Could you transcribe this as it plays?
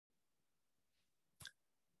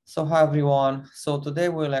So hi everyone. So today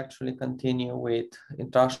we'll actually continue with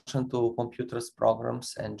Introduction to Computers,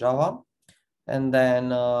 Programs, and Java. And then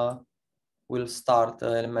we'll start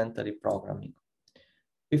elementary programming.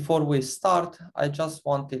 Before we start, I just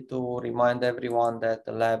wanted to remind everyone that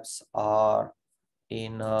the labs are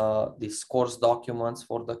in these course documents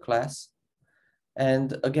for the class.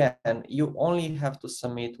 And again, you only have to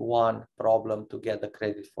submit one problem to get the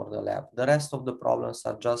credit for the lab. The rest of the problems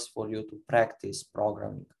are just for you to practice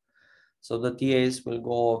programming. So the TAs will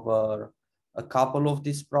go over a couple of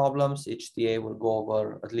these problems. Each TA will go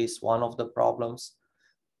over at least one of the problems.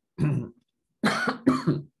 And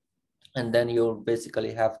then you'll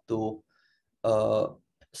basically have to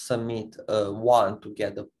submit one to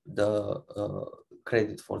get the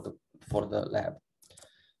credit for the lab.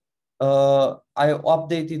 I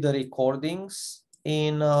updated the recordings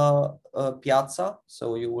in Piazza,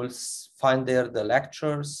 so you will find there the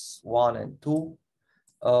lectures 1 and 2.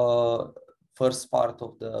 First part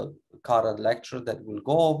of the current lecture that we'll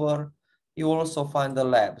go over. You will also find the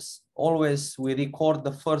labs. Always we record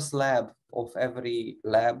the first lab of every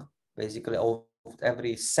lab, basically of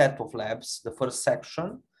every set of labs, the first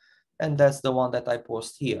section, and that's the one that I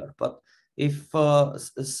post here. But if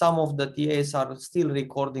some of the TAs are still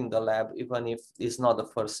recording the lab, even if it's not the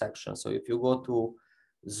first section. So if you go to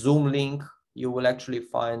Zoom link, you will actually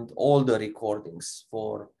find all the recordings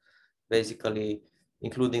for basically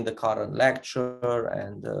including the current lecture,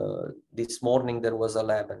 and this morning there was a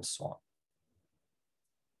lab and so on.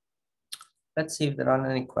 Let's see if there are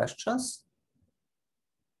any questions.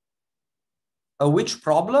 Which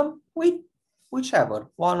problem? Whichever,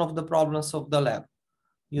 one of the problems of the lab.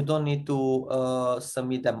 You don't need to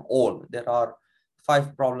submit them all. There are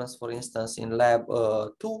 5 problems, for instance, in lab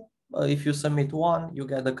 2. If you submit one, you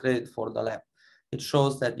get the credit for the lab. It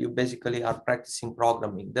shows that you basically are practicing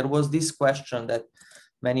programming. There was this question that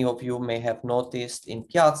many of you may have noticed in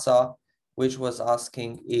Piazza, which was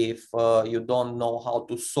asking if you don't know how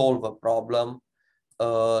to solve a problem,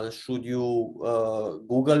 should you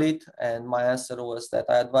Google it? And my answer was that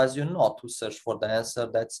I advise you not to search for the answer.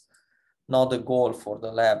 That's not the goal for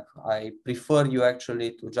the lab. I prefer you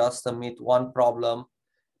actually to just submit one problem,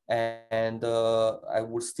 and I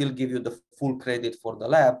will still give you the full credit for the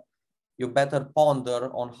lab. You better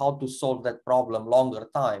ponder on how to solve that problem longer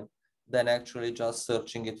time than actually just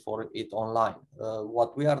searching it for it online.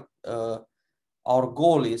 Our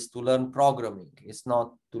goal is to learn programming. It's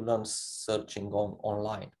not to learn searching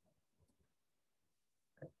online.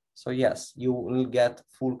 So yes, you will get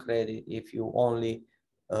full credit if you only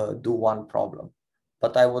do one problem.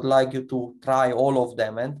 But I would like you to try all of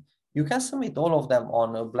them, and you can submit all of them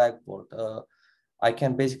on a Blackboard. I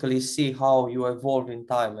can basically see how you evolve in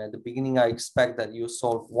time. At the beginning, I expect that you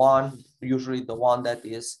solve one, usually the one that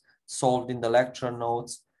is solved in the lecture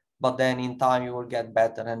notes, but then in time you will get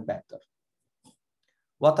better and better.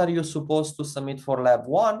 What are you supposed to submit for lab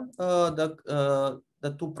 1? The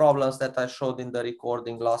 2 problems that I showed in the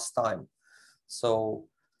recording last time. So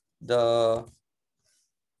the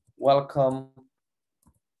welcome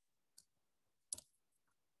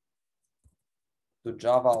to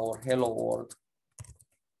Java or Hello World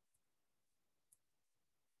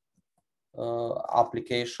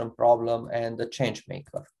application problem, and the change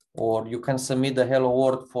maker. Or you can submit the Hello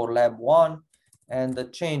World for lab 1 and the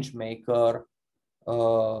change maker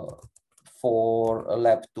for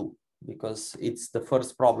lab 2, because it's the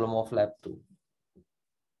first problem of lab 2.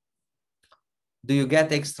 Do you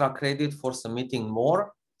get extra credit for submitting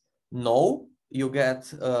more? No, you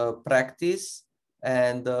get practice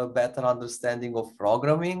and a better understanding of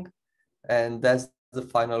programming, and that's the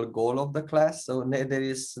final goal of the class. So there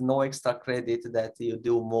is no extra credit that you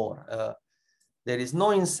do more. There is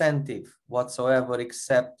no incentive whatsoever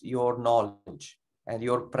except your knowledge and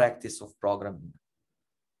your practice of programming.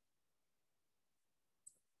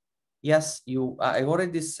 Yes, I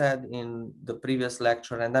already said in the previous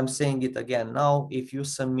lecture, and I'm saying it again now, if you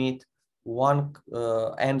submit one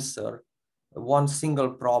answer, one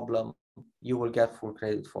single problem, you will get full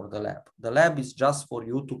credit for the lab. The lab is just for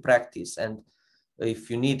you to practice, and if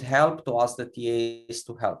you need help, to ask the TAs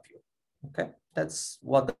to help you. Okay, that's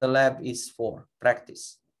what the lab is for,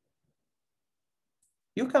 practice.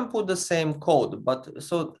 You can put the same code, but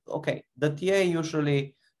so, okay, the TA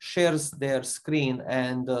usually shares their screen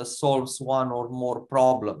and solves one or more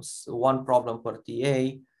problems, one problem per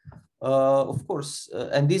TA. Of course,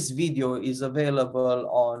 and this video is available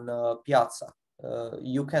on Piazza.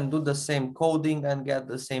 You can do the same coding and get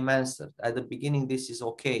the same answer. At the beginning, this is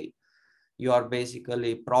okay. You are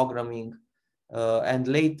basically programming, and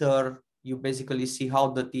later you basically see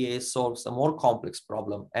how the TA solves a more complex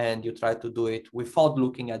problem, and you try to do it without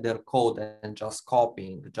looking at their code and just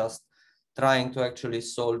copying, just trying to actually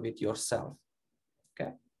solve it yourself.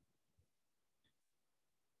 Okay.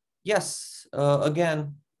 Yes,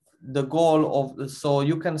 again, the goal of, so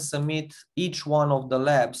you can submit each one of the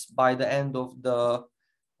labs by the end of the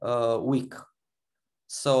week.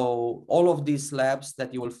 So all of these labs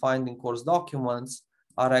that you will find in course documents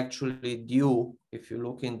are actually due, if you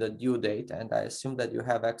look in the due date, and I assume that you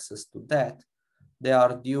have access to that, they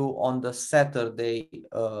are due on the Saturday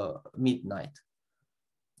midnight.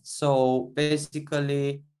 So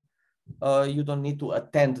basically, you don't need to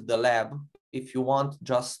attend the lab if you want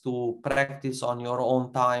just to practice on your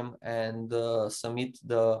own time and submit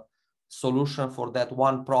the solution for that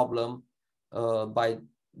one problem by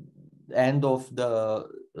end of the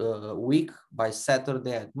week, by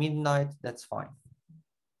Saturday at midnight. That's fine.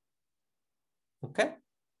 Okay.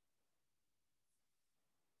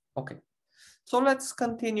 Okay. So let's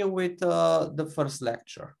continue with the first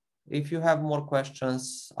lecture. If you have more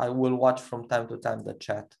questions, I will watch from time to time the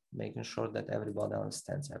chat, making sure that everybody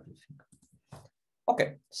understands everything.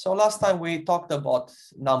 Okay, so last time we talked about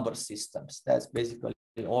number systems. That's basically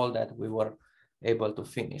all that we were able to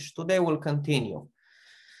finish. Today we'll continue.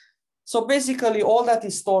 So basically all that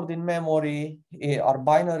is stored in memory are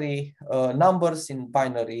binary numbers in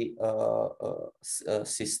binary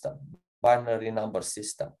system, binary number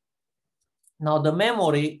system. Now the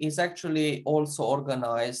memory is actually also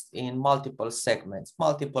organized in multiple segments,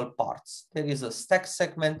 multiple parts. There is a stack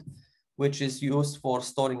segment, which is used for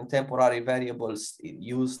storing temporary variables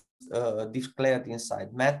used declared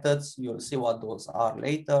inside methods. You'll see what those are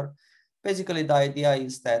later. Basically, the idea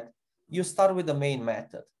is that you start with the main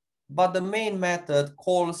method, but the main method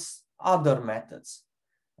calls other methods.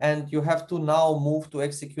 And you have to now move to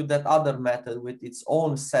execute that other method with its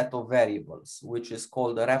own set of variables, which is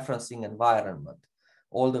called the referencing environment,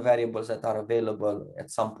 all the variables that are available at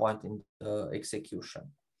some point in the execution.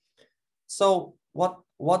 So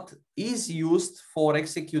what is used for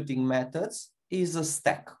executing methods is a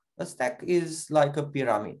stack. A stack is like a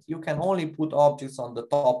pyramid. You can only put objects on the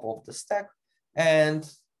top of the stack, and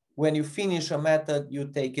when you finish a method, you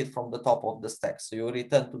take it from the top of the stack. So you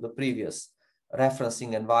return to the previous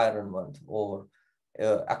referencing environment or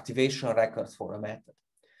activation records for a method.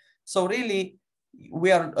 So really,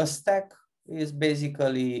 a stack is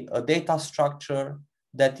basically a data structure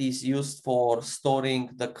that is used for storing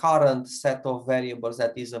the current set of variables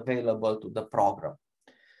that is available to the program.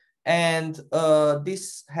 And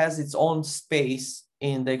this has its own space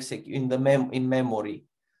in memory.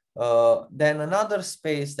 Then another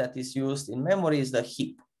space that is used in memory is the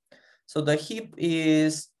heap. So the heap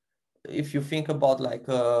is, if you think about like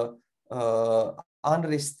a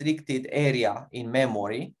unrestricted area in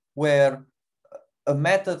memory where a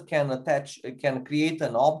method can create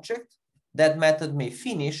an object, that method may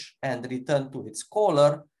finish and return to its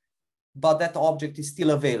caller, but that object is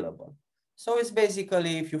still available. So it's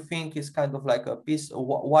basically, if you think, it's kind of like a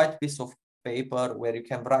white piece of paper where you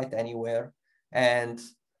can write anywhere, and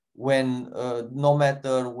when no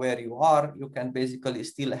matter where you are, you can basically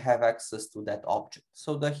still have access to that object.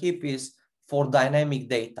 So the heap is for dynamic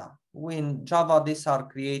data. In Java, these are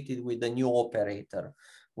created with a new operator.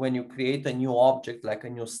 When you create a new object, like a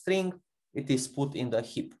new string, it is put in the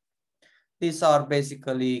heap. These are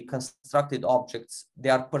basically constructed objects. They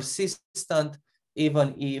are persistent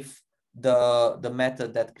even if the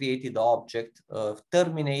method that created the object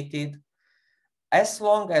terminated. As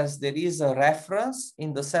long as there is a reference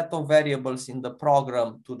in the set of variables in the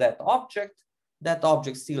program to that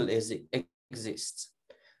object still exists.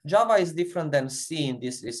 Java is different than C in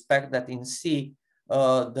this respect, that in C,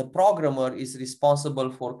 the programmer is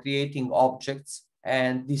responsible for creating objects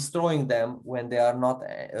and destroying them when they are not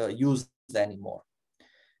used anymore.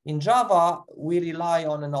 In Java, we rely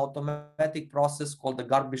on an automatic process called the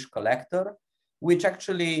garbage collector, which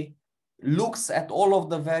actually looks at all of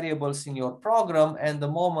the variables in your program, and the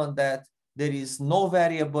moment that there is no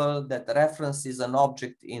variable that references an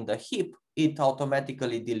object in the heap, it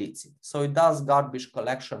automatically deletes it. So it does garbage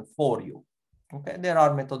collection for you. Okay, there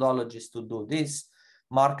are methodologies to do this.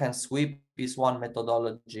 Mark and sweep is one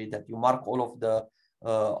methodology, that you mark all of the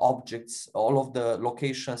objects, all of the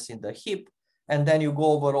locations in the heap, and then you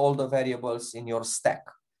go over all the variables in your stack.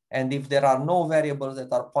 And if there are no variables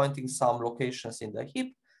that are pointing some locations in the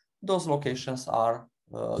heap, those locations are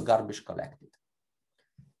garbage collected.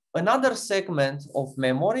 Another segment of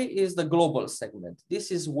memory is the global segment.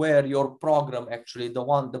 This is where your program, actually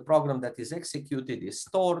the program that is executed, is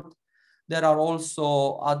stored. There are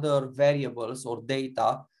also other variables or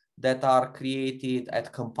data that are created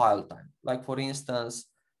at compile time. like for instance,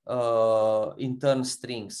 intern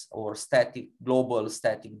strings or global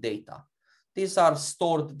static data. These are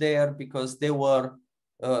stored there because they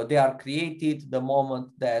are created the moment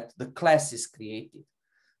that the class is created.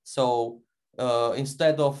 So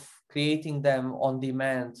instead of creating them on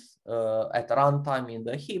demand at runtime in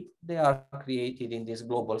the heap, they are created in this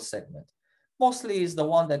global segment. Mostly is the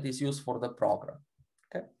one that is used for the program.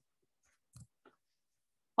 Okay.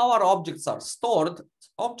 How our objects are stored?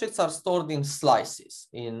 Objects are stored in slices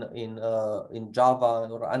in Java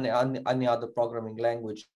or any other programming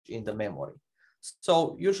language in the memory.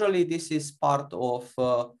 So usually this is part of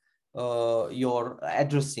your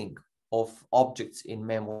addressing of objects in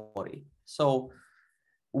memory. So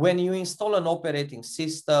when you install an operating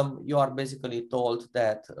system, you are basically told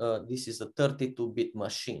that this is a 32-bit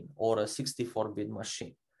machine or a 64-bit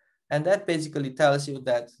machine. And that basically tells you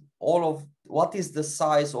that all of what is the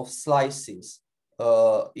size of slices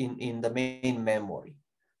in the main memory.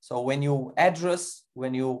 So when you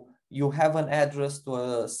have an address to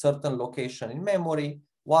a certain location in memory,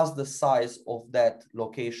 what's the size of that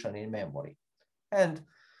location in memory? And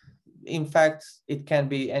in fact, it can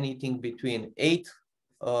be anything between 8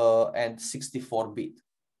 and 64-bit.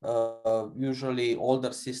 Usually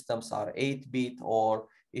older systems are 8-bit, or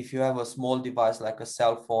if you have a small device like a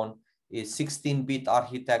cell phone, is 16-bit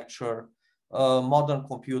architecture. Modern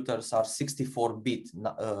computers are 64-bit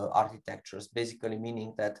architectures, basically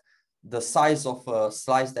meaning that the size of a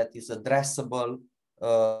slice that is addressable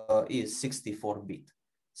is 64-bit.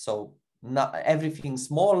 So not everything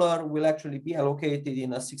smaller will actually be allocated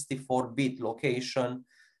in a 64-bit location,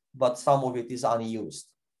 but some of it is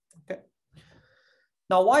unused. Okay.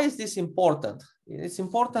 Now, why is this important? It's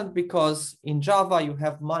important because in Java, you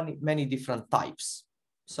have many different types.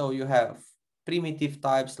 So you have primitive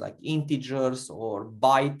types like integers or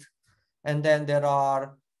byte, and then there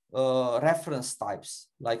are reference types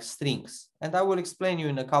like strings. And I will explain you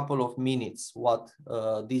in a couple of minutes what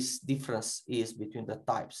this difference is between the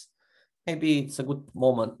types. Maybe it's a good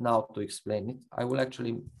moment now to explain it. I will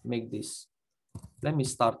actually make this. Let me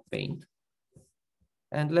start Paint.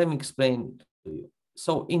 And let me explain to you.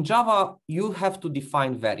 So in Java, you have to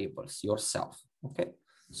define variables yourself, okay?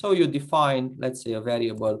 So you define, let's say, a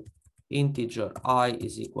variable integer I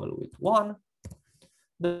is equal with 1.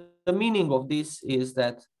 The meaning of this is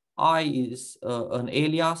that I is an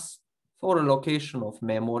alias for a location of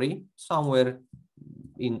memory, somewhere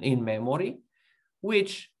in memory,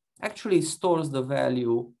 which actually stores the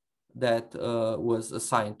value that was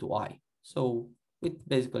assigned to I. So it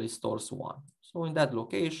basically stores 1. So in that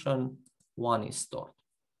location, 1 is stored.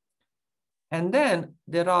 And then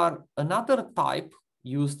there are another type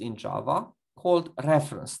used in Java called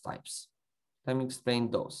reference types. Let me explain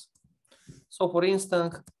those. So for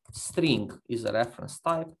instance, string is a reference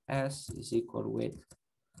type, S is equal with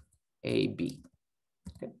AB.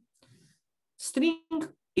 Okay. String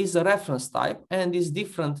is a reference type and is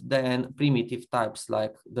different than primitive types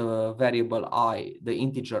like the variable I, the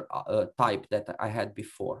integer type that I had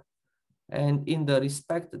before. And in the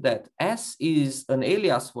respect that S is an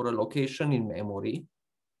alias for a location in memory,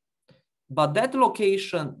 but that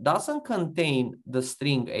location doesn't contain the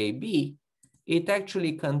string AB, it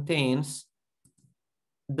actually contains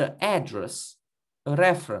the address, a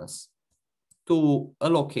reference to a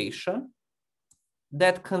location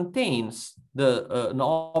that contains an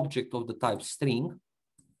object of the type string.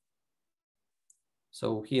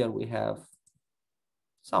 So here we have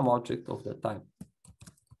some object of the type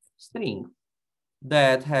string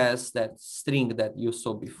that has that string that you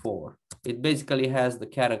saw before. It basically has the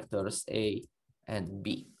characters A and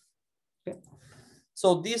B. Okay.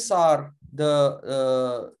 So these are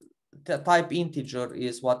the type integer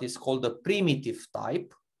is what is called a primitive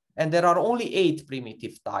type. And there are only 8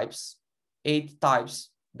 primitive types, 8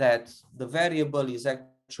 types that the variable is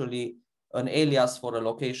actually an alias for a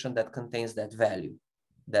location that contains that value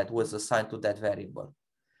that was assigned to that variable.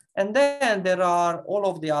 And then there are all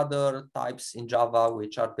of the other types in Java,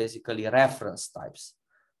 which are basically reference types.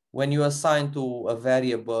 When you assign to a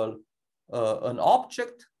variable an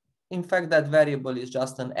object, in fact, that variable is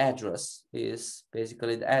just an address, is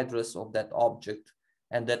basically the address of that object.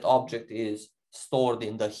 And that object is stored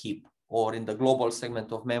in the heap or in the global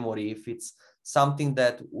segment of memory. If it's something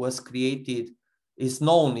that was created, is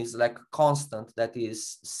known, is like a constant that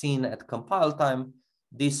is seen at compile time,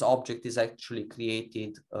 this object is actually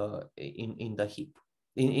created in the heap,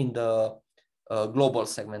 in the global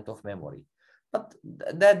segment of memory. But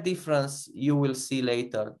that difference you will see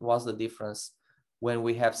later was the difference when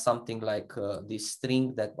we have something like this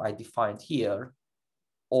string that I defined here.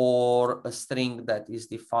 or a string that is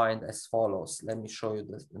defined as follows. Let me show you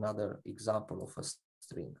another example of a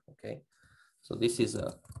string, okay? So this is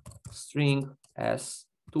a string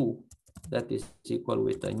S2 that is equal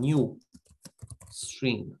with a new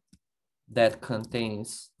string that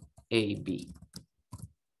contains AB.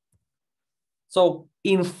 So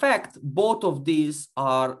in fact, both of these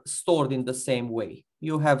are stored in the same way.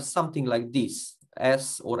 You have something like this.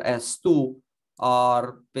 S or S2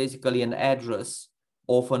 are basically an address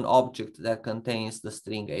of an object that contains the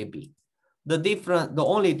string AB. The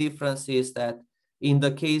only difference is that in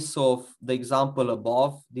the case of the example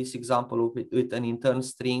above, this example with an intern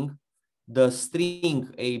string, the string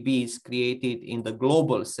AB is created in the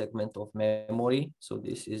global segment of memory. So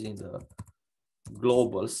this is in the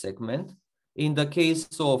global segment. In the case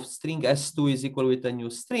of string S2 is equal with a new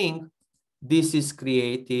string, this is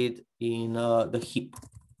created in the heap.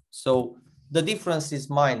 So the difference is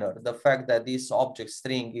minor, the fact that this object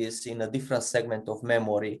string is in a different segment of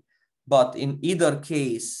memory, but in either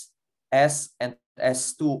case, S and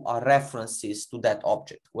S2 are references to that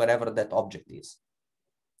object, wherever that object is.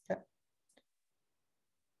 Okay.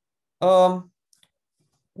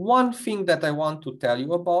 One thing that I want to tell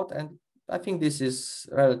you about, and I think this is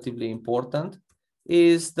relatively important,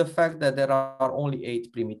 is the fact that there are only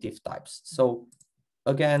 8 primitive types. So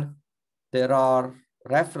again, there are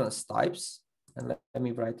reference types, and let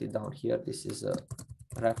me write it down here. This is a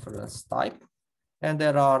reference type, and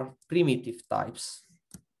there are primitive types.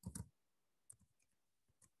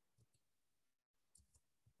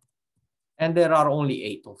 And there are only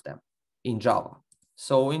 8 of them in Java.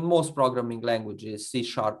 So in most programming languages, C#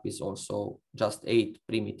 is also just 8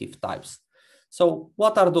 primitive types. So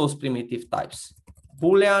what are those primitive types?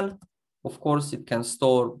 Boolean, of course, it can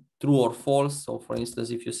store true or false. So for instance,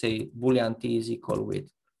 if you say Boolean t is equal with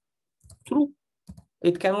true,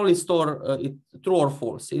 it can only store true or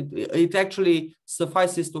false. It actually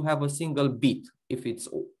suffices to have a single bit. If it's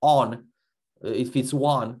on, if it's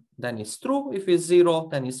 1, then it's true. If it's 0,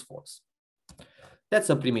 then it's false. That's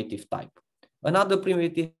a primitive type. Another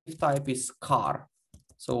primitive type is char.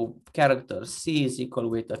 So character C is equal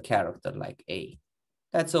with a character like A.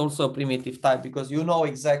 That's also a primitive type because you know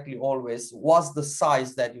exactly always what's the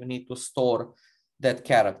size that you need to store that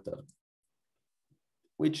character,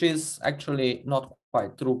 which is actually not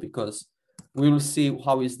quite true because we will see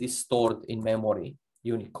how is this stored in memory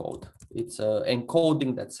Unicode. It's an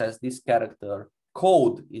encoding that says this character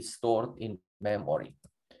code is stored in memory.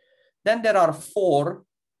 Then there are 4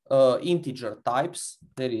 integer types.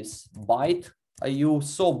 There is byte. You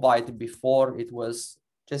saw byte before. It was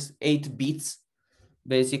just 8 bits,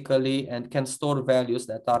 basically, and can store values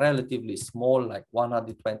that are relatively small, like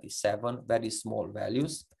 127, very small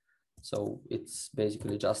values. So it's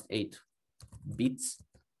basically just 8 bits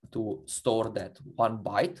to store that 1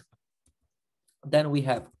 byte. Then we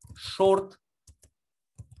have short,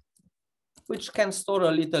 which can store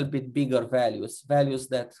a little bit bigger values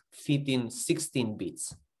that fit in 16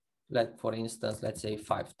 bits. Like for instance, let's say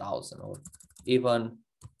 5,000 or even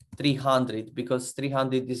 300, because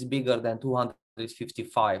 300 is bigger than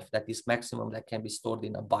 255. That is maximum that can be stored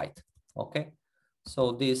in a byte, okay?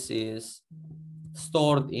 So this is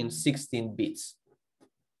stored in 16 bits.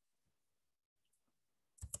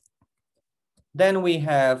 Then we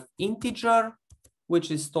have integer,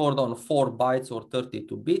 which is stored on 4 bytes or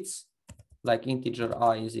 32 bits. Like integer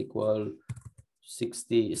I is equal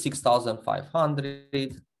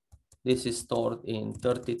 6,500. This is stored in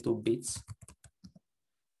 32 bits.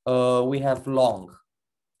 We have long,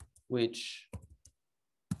 which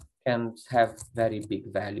can have very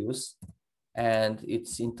big values, and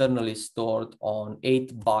it's internally stored on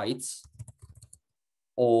 8 bytes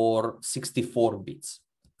or 64 bits.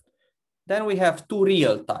 Then we have 2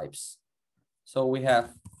 real types. So we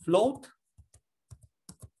have float,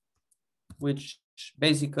 which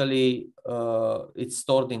basically it's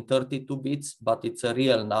stored in 32 bits, but it's a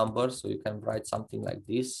real number. So you can write something like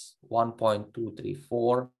this,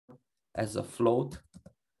 1.234 as a float,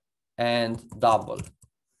 and double,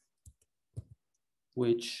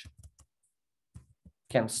 which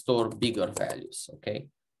can store bigger values, okay?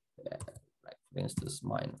 Like for instance,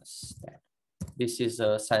 minus that. This is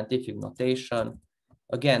a scientific notation.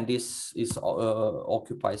 Again, this is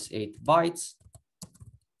occupies 8 bytes.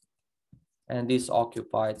 And this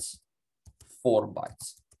occupies 4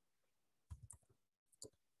 bytes.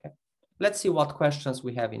 Okay. Let's see what questions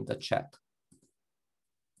we have in the chat.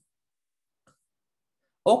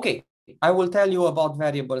 Okay, I will tell you about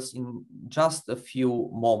variables in just a few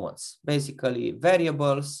moments. Basically,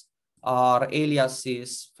 variables are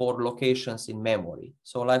aliases for locations in memory.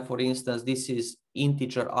 So like, for instance, this is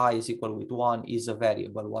integer I is equal with 1 is a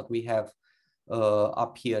variable, what we have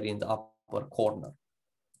up here in the upper corner.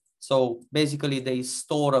 So basically they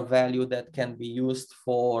store a value that can be used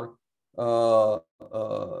for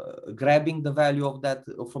grabbing the value of that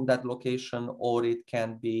from that location, or it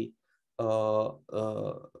can be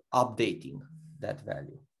updating that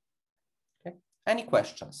value. Okay. Any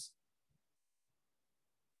questions?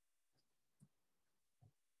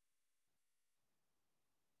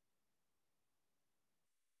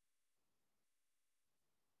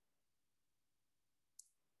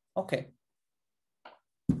 Okay.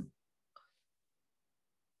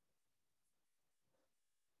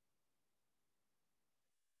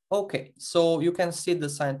 Okay, so you can see the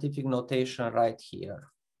scientific notation right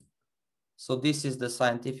here. So this is the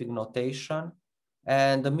scientific notation.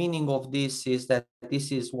 And the meaning of this is that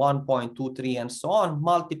this is 1.23 and so on,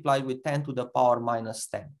 multiplied with 10 to the power minus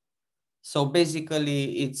 10. So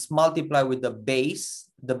basically it's multiplied with the base.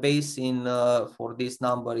 The base in for this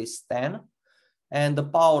number is 10. And the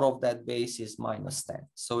power of that base is minus 10.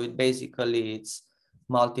 So it basically it's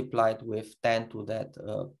multiplied with 10 to that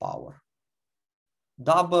power.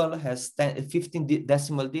 Double has 15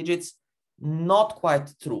 decimal digits, not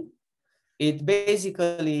quite true. It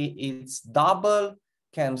basically, it's double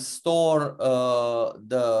can store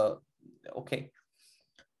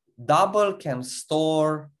double can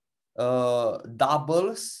store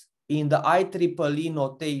doubles in the IEEE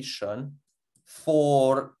notation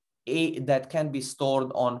for that can be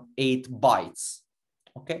stored on 8 bytes.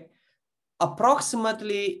 Okay,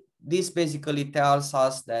 approximately this basically tells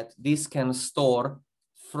us that this can store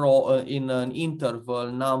in an interval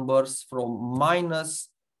numbers from minus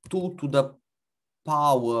 2 to the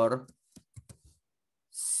power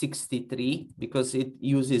 63, because it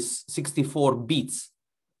uses 64 bits,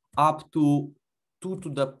 up to 2 to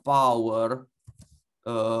the power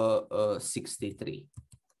 63.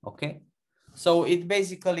 Okay, so it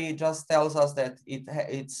basically just tells us that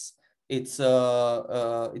it's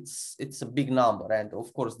a big number, and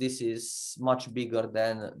of course this is much bigger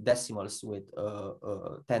than decimals with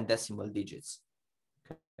 10 decimal digits.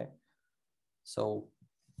 Okay, so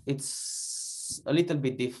it's a little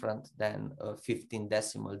bit different than 15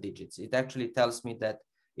 decimal digits. It actually tells me that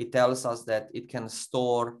it tells us that it can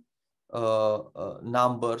store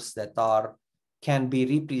numbers that are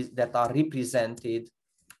represented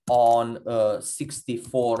on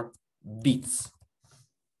 64 bits.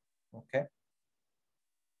 Okay.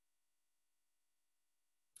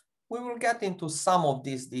 We will get into some of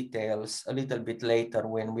these details a little bit later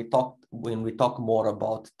when we talk more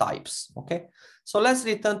about types. Okay. So let's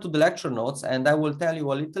return to the lecture notes, and I will tell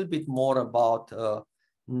you a little bit more about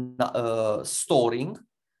storing,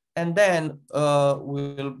 and then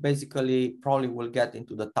we'll basically probably will get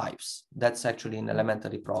into the types. That's actually in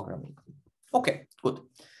elementary programming. Okay, good.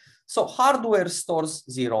 So hardware stores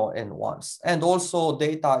 0 and 1s, and also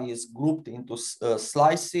data is grouped into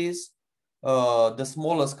slices. The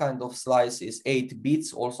smallest kind of slice is 8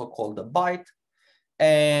 bits, also called a byte,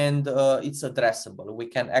 and it's addressable. We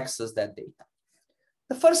can access that data.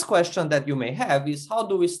 The first question that you may have is, how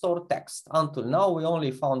do we store text? Until now, we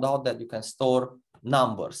only found out that you can store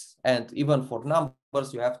numbers, and even for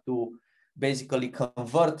numbers, you have to basically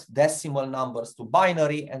convert decimal numbers to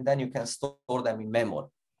binary, and then you can store them in memory.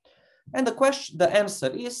 And the answer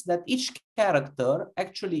is that each character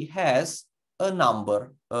actually has a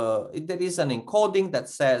number. There is an encoding that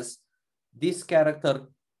says this character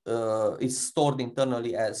is stored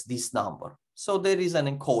internally as this number. So there is an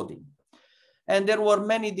encoding. And there were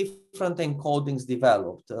many different encodings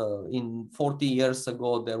developed. In 40 years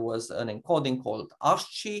ago, there was an encoding called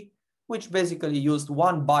ASCII, which basically used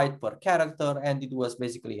 1 byte per character, and it was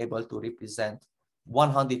basically able to represent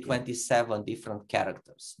 127 different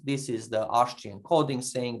characters. This is the ASCII encoding,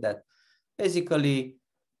 saying that basically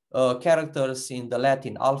characters in the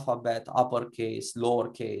Latin alphabet, uppercase,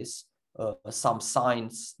 lowercase, some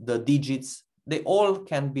signs, the digits, they all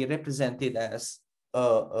can be represented as,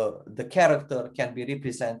 the character can be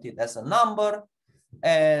represented as a number,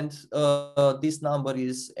 and this number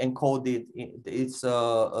is encoded, it's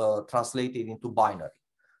translated into binary.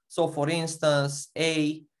 So for instance,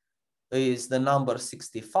 A is the number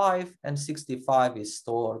 65, and 65 is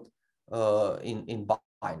stored in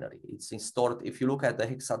binary. It's stored, if you look at the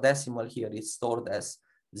hexadecimal here, it's stored as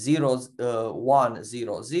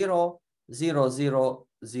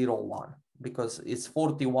 01000001, because it's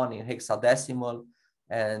 41 in hexadecimal,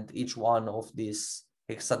 and each one of these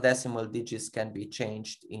hexadecimal digits can be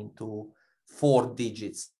changed into 4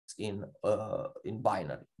 digits in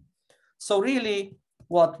binary. So really,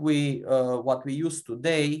 what we use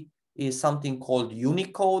today is something called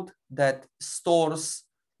Unicode that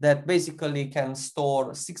basically can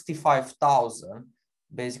store 65,000.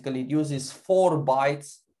 Basically, it uses 4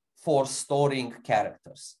 bytes for storing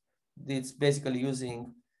characters. It's basically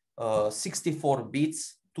using 64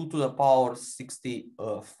 bits, 2 to the power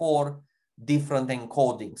 64 different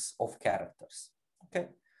encodings of characters. Okay,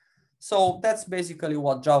 so that's basically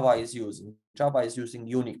what Java is using. Java is using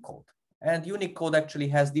Unicode, and Unicode actually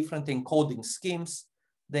has different encoding schemes.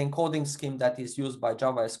 The encoding scheme that is used by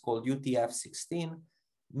Java is called UTF-16,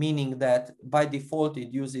 meaning that by default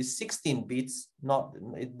it uses 16 bits.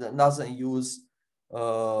 It doesn't use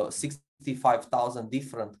 65,000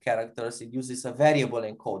 different characters. It uses a variable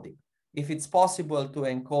encoding. If it's possible to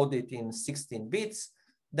encode it in 16 bits,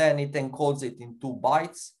 then it encodes it in 2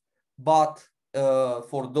 bytes. But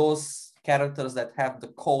for those characters that have the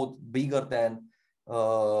code bigger than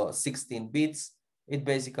 16 bits, it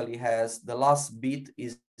basically has the last bit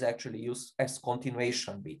is actually used as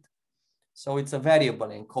continuation bit. So it's a variable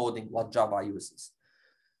encoding what Java uses.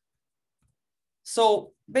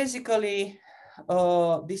 So basically,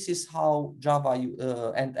 this is how Java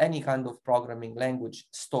and any kind of programming language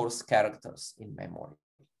stores characters in memory.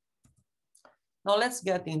 Now let's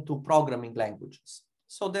get into programming languages.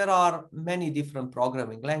 So there are many different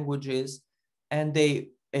programming languages, and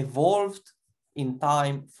they evolved in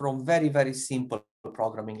time from very, very simple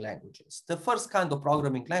programming languages. The first kind of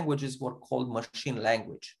programming languages were called machine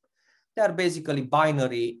language. They are basically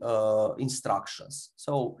binary instructions.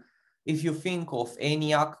 So if you think of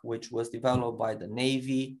ENIAC, which was developed by the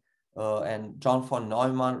Navy, and John von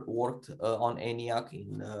Neumann worked on ENIAC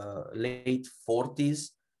in late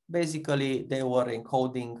 40s, basically they were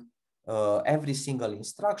encoding every single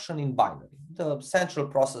instruction in binary. The central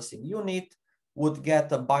processing unit would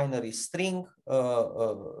get a binary string,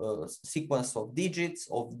 sequence of digits,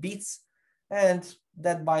 of bits, and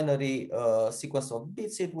that binary sequence of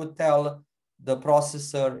bits, it would tell the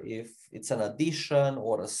processor if it's an addition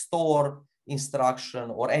or a store instruction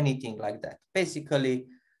or anything like that. Basically,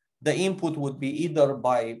 the input would be either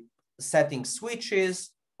by setting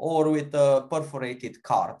switches or with a perforated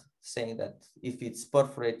card, saying that if it's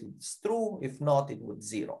perforated, it's true. If not, it would be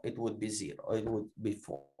zero. It would be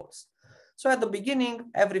false. So at the beginning,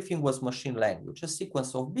 everything was machine language, a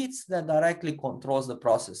sequence of bits that directly controls the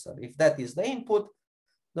processor. If that is the input,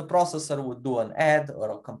 the processor would do an add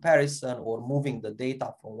or a comparison or moving the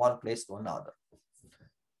data from one place to another.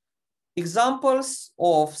 Examples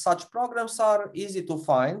of such programs are easy to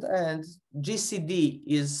find, and GCD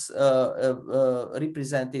is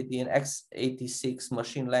represented in x86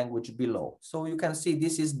 machine language below. So you can see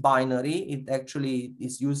this is binary. It actually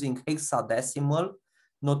is using hexadecimal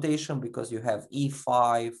notation because you have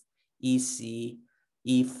E5, EC,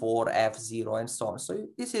 E4, F0, and so on. So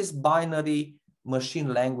this is binary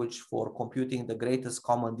machine language for computing the greatest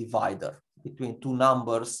common divisor between two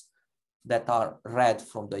numbers that are read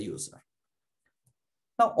from the user.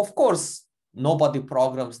 Now, of course, nobody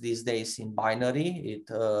programs these days in binary.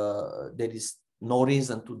 There is no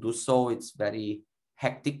reason to do so. It's very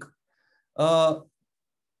hectic.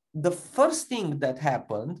 The first thing that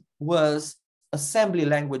happened was assembly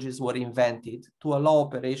languages were invented to allow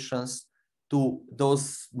operations to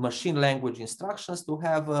those machine language instructions to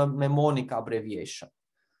have a mnemonic abbreviation.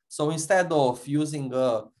 So instead of using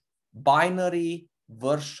a binary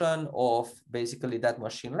version of basically that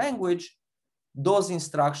machine language, those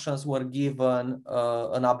instructions were given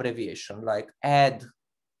an abbreviation like add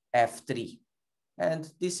F3. And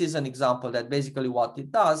this is an example that basically what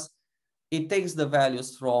it does, it takes the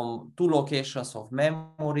values from two locations of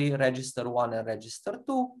memory, register 1 and register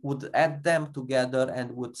 2, would add them together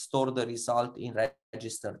and would store the result in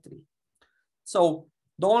register 3. So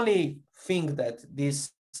the only thing that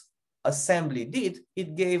this assembly did,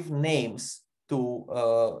 it gave names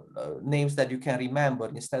to names that you can remember.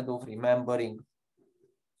 Instead of remembering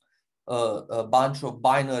a bunch of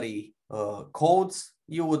binary codes,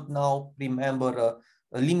 you would now remember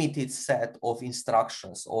a limited set of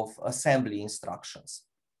instructions, of assembly instructions.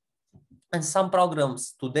 And some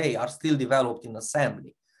programs today are still developed in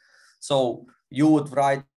assembly. So you would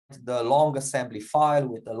write the long assembly file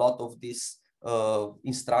with a lot of these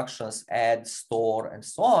instructions, add, store, and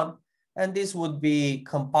so on. And this would be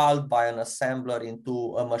compiled by an assembler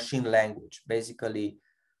into a machine language. Basically,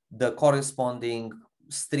 the corresponding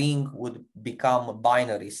string would become a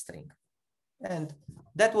binary string. And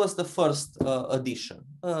that was the first addition.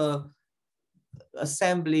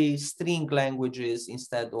 Assembly string languages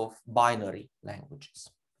instead of binary languages.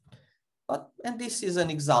 And this is an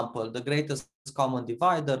example. The greatest common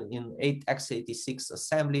divider in x86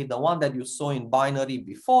 assembly. The one that you saw in binary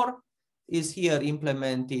before is here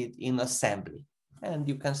implemented in assembly. And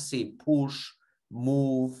you can see push,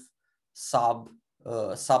 move,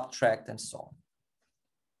 subtract, and so on.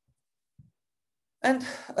 And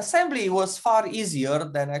assembly was far easier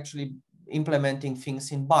than actually implementing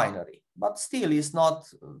things in binary, but still is not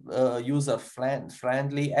user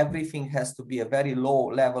friendly. Everything has to be a very low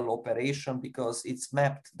level operation because it's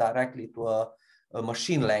mapped directly to a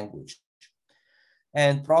machine language.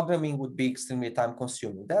 And programming would be extremely time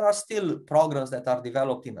consuming. There are still programs that are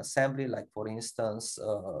developed in assembly, like for instance,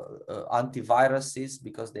 antiviruses,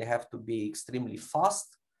 because they have to be extremely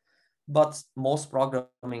fast. But most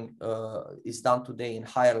programming is done today in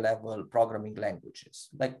higher level programming languages,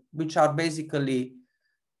 which are basically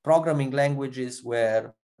programming languages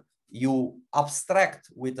where you abstract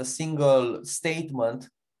with a single statement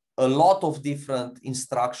a lot of different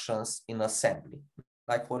instructions in assembly.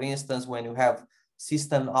 Like for instance, when you have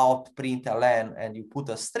system out println and you put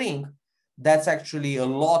a string, that's actually a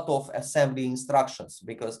lot of assembly instructions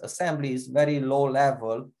because assembly is very low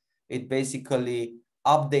level. It basically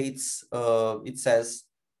updates, it says,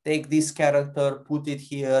 take this character, put it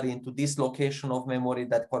here into this location of memory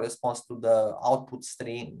that corresponds to the output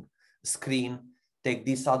screen, take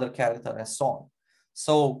this other character and so on.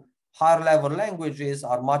 So higher level languages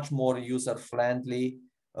are much more user friendly.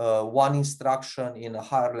 One instruction in a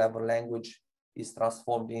higher level language is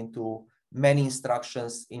transformed into many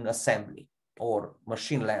instructions in assembly or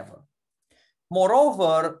machine level.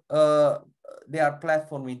 Moreover, they are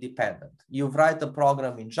platform independent. You write a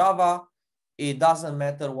program in Java, it doesn't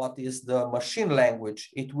matter what is the machine language,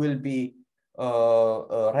 it will be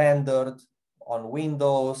rendered on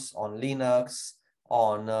Windows, on Linux,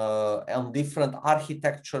 on different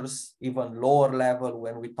architectures, even lower level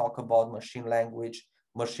when we talk about machine language,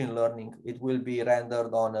 machine learning. It will be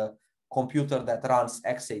rendered on a computer that runs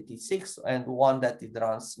x86 and one that it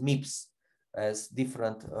runs MIPS as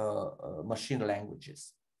different machine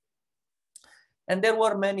languages. And there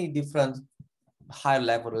were many different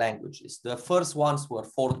high-level languages. The first ones were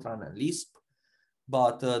Fortran and Lisp,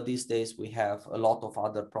 but these days we have a lot of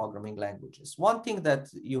other programming languages. One thing that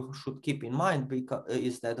you should keep in mind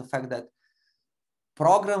is that the fact that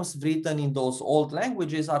programs written in those old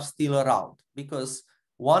languages are still around, because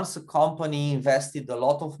once a company invested a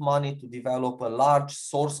lot of money to develop a large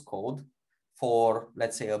source code for,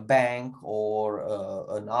 let's say, a bank or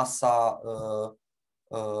a NASA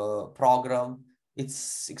program,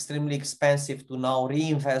 it's extremely expensive to now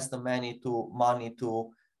reinvest the money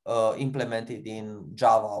to implement it in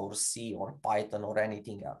Java or C or Python or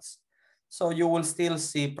anything else. So you will still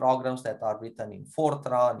see programs that are written in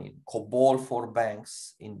Fortran, in COBOL for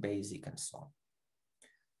banks, in BASIC, and so on.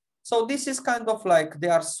 So this is kind of like they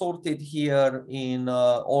are sorted here in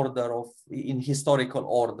in historical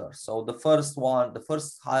order. So the first one, the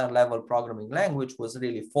first higher level programming language was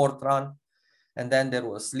really Fortran. And then there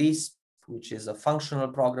was Lisp, which is a functional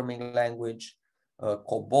programming language,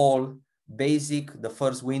 COBOL, BASIC, the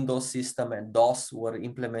first Windows system, and DOS were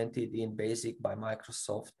implemented in BASIC by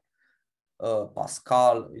Microsoft.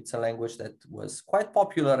 Pascal, it's a language that was quite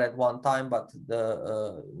popular at one time, but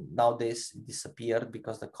nowadays it disappeared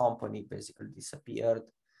because the company basically disappeared.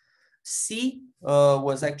 C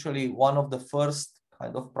was actually one of the first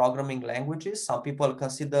kind of programming languages. Some people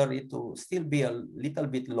consider it to still be a little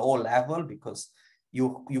bit low level because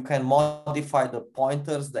you can modify the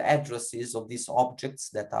pointers, the addresses of these objects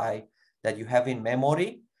that you have in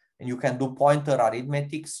memory. And you can do pointer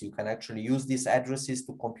arithmetics. You can actually use these addresses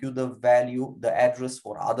to compute the value, the address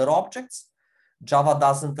for other objects. Java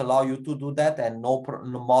doesn't allow you to do that, and no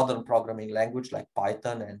modern programming language like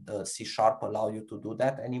Python and C# allow you to do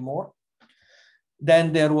that anymore.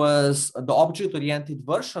 Then there was the object-oriented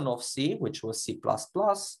version of C, which was C++,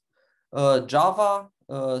 Java,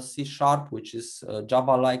 C#, which is a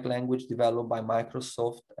Java-like language developed by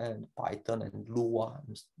Microsoft, and Python and Lua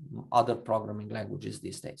and other programming languages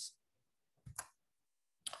these days.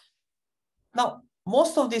 Now,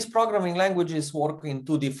 most of these programming languages work in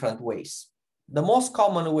two different ways. The most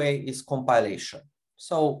common way is compilation.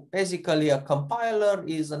 So basically, a compiler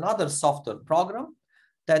is another software program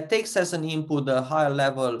that takes as an input a higher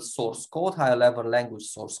level source code, higher level language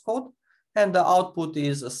source code, and the output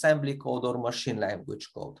is assembly code or machine language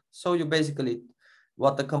code. So you basically,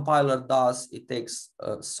 what the compiler does, it takes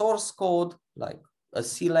a source code, like a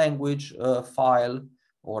C language file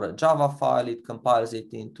or a Java file, it compiles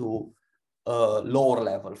it into a lower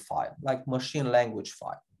level file, like machine language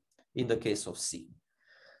file in the case of C.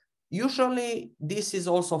 Usually, this is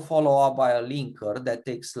also followed up by a linker that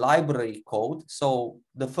takes library code. So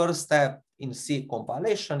the first step in C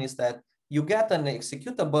compilation is that you get an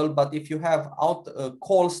executable, but if you have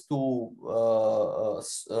calls to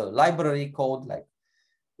library code like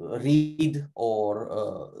read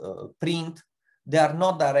or print, they are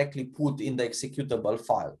not directly put in the executable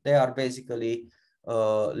file. They are basically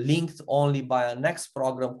linked only by a next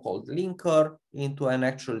program called linker into an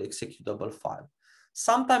actual executable file.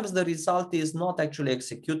 Sometimes the result is not actually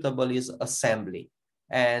executable, is assembly.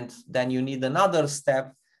 And then you need another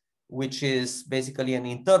step, which is basically an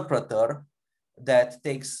interpreter that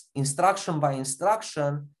takes instruction by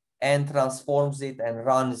instruction and transforms it and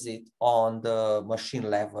runs it on the machine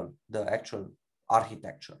level, the actual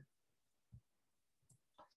architecture.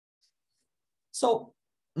 So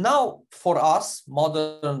now for us,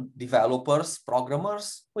 modern developers,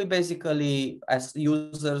 programmers, we basically, as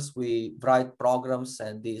users, we write programs,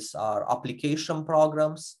 and these are application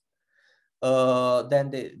programs.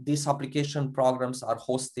 Then these application programs are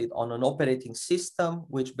hosted on an operating system,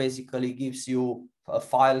 which basically gives you a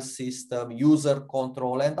file system, user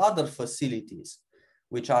control, and other facilities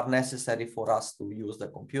which are necessary for us to use the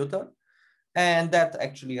computer. And that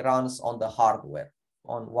actually runs on the hardware,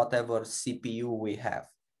 on whatever CPU we have.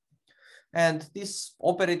 And these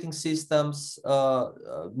operating systems,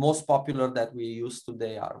 most popular that we use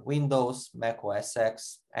today are Windows, Mac OS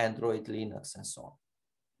X, Android, Linux, and so on.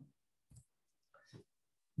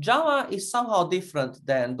 Java is somehow different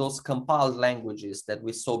than those compiled languages that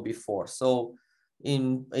we saw before. So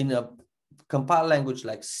in a compiled language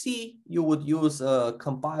like C, you would use a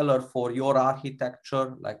compiler for your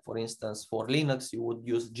architecture. Like for instance, for Linux, you would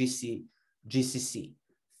use GCC.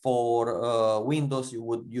 For Windows, you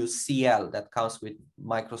would use CL that comes with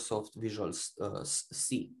Microsoft Visual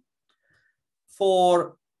C.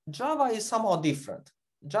 For Java is somehow different.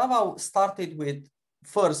 Java started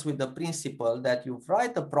first with the principle that you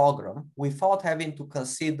write a program without having to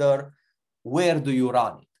consider where do you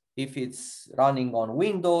run it. If it's running on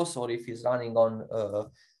Windows, or if it's running on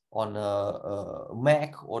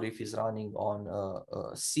Mac, or if it's running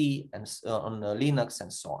on C and on Linux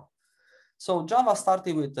and so on. So Java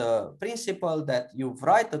started with the principle that you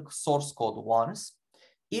write the source code once.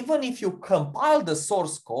 Even if you compile the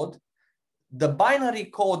source code, the binary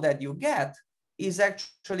code that you get is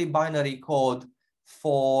actually binary code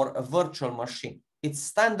for a virtual machine. It's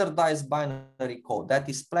standardized binary code that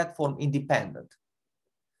is platform independent.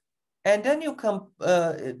 And then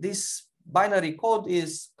this binary code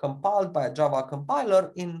is compiled by a Java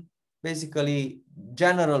compiler in basically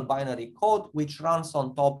general binary code, which runs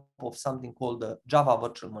on top of something called the Java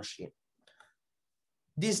virtual machine.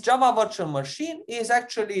 This Java virtual machine is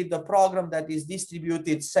actually the program that is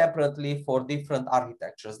distributed separately for different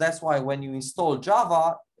architectures. That's why when you install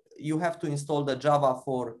Java, you have to install the Java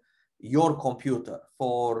for your computer,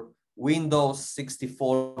 for Windows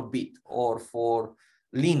 64-bit, or for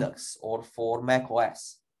Linux, or for Mac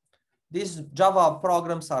OS. These Java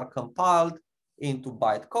programs are compiled into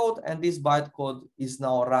bytecode, and this bytecode is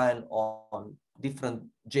now run on different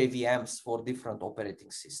JVMs for different operating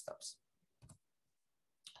systems.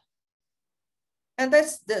 And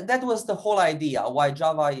that was the whole idea why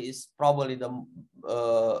Java is probably the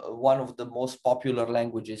one of the most popular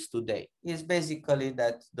languages today. Is basically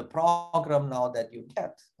that the program now that you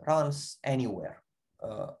get runs anywhere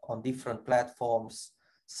on different platforms,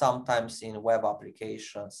 sometimes in web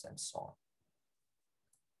applications and so on.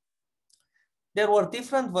 There were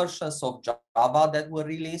different versions of Java that were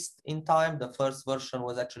released in time. The first version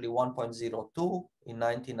was actually 1.02 in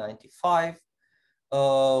 1995.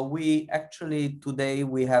 Today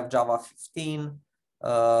we have Java 15.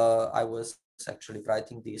 I was actually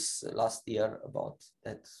writing this last year about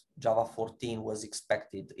that Java 14 was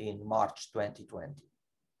expected in March 2020.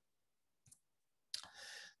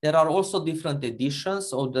 There are also different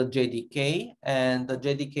editions of the JDK, and the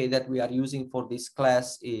JDK that we are using for this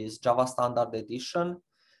class is Java Standard Edition,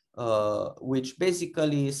 which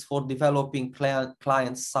basically is for developing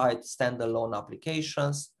client-side standalone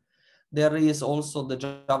applications. There is also the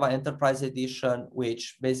Java Enterprise Edition,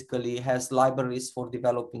 which basically has libraries for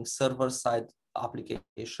developing server-side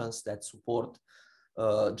applications that support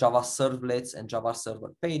Java servlets and Java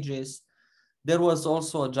server pages. There was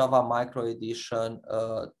also a Java Micro Edition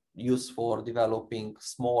used for developing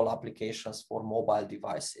small applications for mobile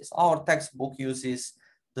devices. Our textbook uses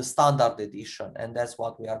the Standard Edition, and that's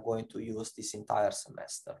what we are going to use this entire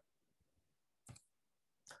semester.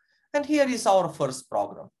 And here is our first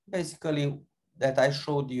program, basically that I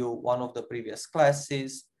showed you one of the previous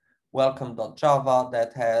classes, welcome.java,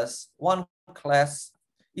 that has one class.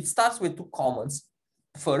 It starts with two comments.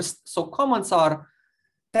 first. So comments are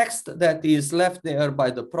text that is left there by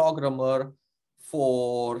the programmer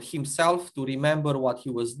for himself to remember what he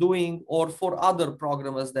was doing, or for other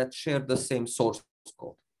programmers that share the same source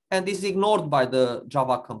code. And is ignored by the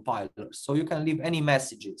Java compiler. So you can leave any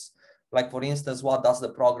messages. Like for instance, what does the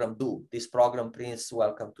program do? This program prints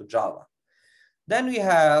welcome to Java. Then we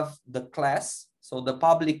have the class. So the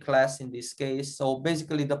public class in this case. So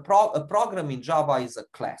basically a program in Java is a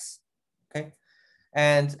class, okay?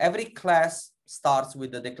 And every class starts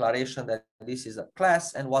with the declaration that this is a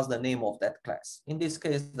class and what's the name of that class. In this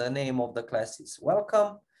case, the name of the class is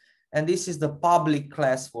welcome. And this is the public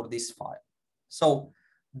class for this file. So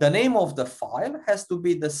the name of the file has to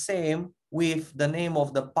be the same with the name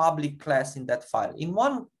of the public class in that file. In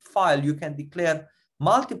one file, you can declare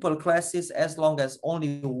multiple classes as long as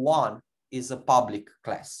only one is a public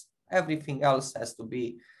class. Everything else has to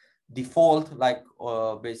be default, like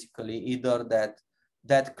basically either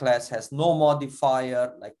that class has no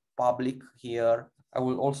modifier, like public here. I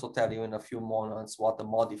will also tell you in a few moments what the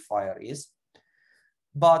modifier is.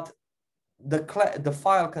 But the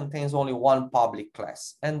file contains only one public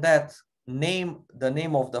class, and that the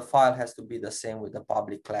name of the file has to be the same with the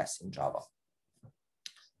public class in Java.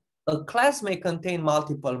 A class may contain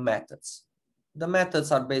multiple methods. The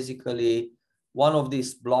methods are basically one of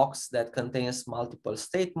these blocks that contains multiple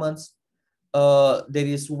statements. There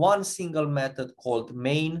is one single method called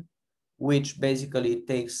main, which basically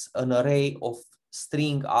takes an array of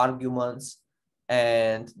string arguments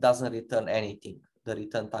and doesn't return anything. The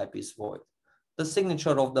return type is void. The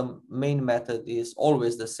signature of the main method is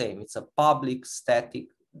always the same. It's a public static.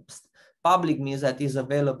 Public means that is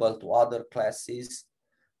available to other classes,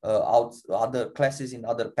 other classes in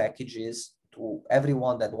other packages, to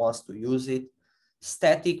everyone that wants to use it.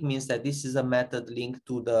 Static means that this is a method linked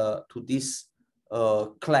to this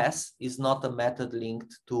class, is not a method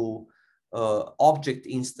linked to object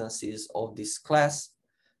instances of this class.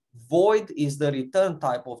 Void is the return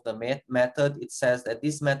type of the method. It says that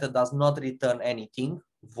this method does not return anything.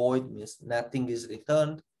 Void means nothing is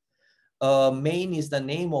returned. Main is the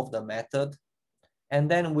name of the method.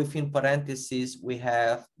 And then within parentheses, we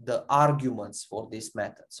have the arguments for this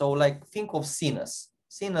method. So like think of sinus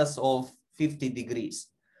of 50 degrees.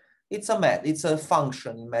 It's a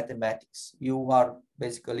function in mathematics. You are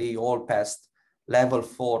basically all past level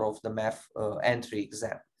 4 of the math entry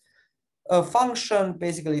exam. A function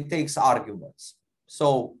basically takes arguments.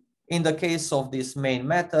 So in the case of this main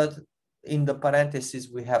method, in the parentheses,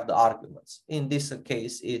 we have the arguments. In this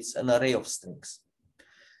case, it's an array of strings.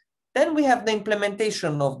 Then we have the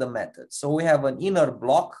implementation of the method. So we have an inner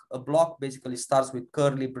block. A block basically starts with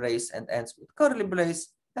curly brace and ends with curly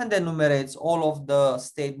brace, and enumerates all of the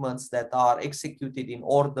statements that are executed in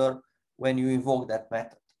order when you invoke that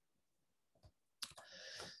method.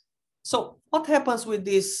 So what happens with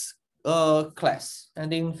this class?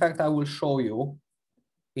 And in fact, I will show you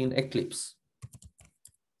in Eclipse.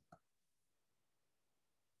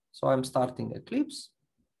 So I'm starting Eclipse.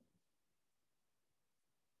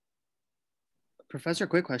 Professor,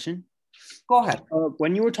 quick question. Go ahead.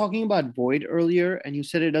 When you were talking about void earlier and you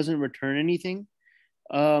said it doesn't return anything,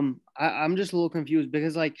 I'm just a little confused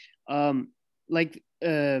because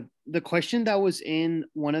the question that was in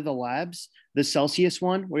one of the labs, the Celsius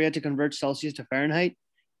one, where you had to convert Celsius to Fahrenheit,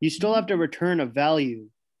 you still have to return a value.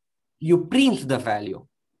 You print the value.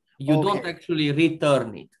 You don't actually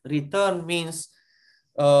return it. Return means,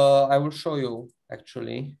 I will show you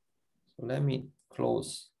actually. So let me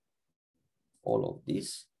close all of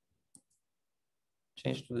this.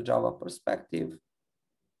 Change to the Java perspective.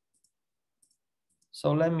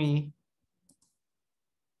 So let me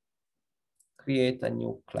create a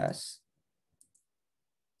new class.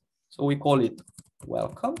 So we call it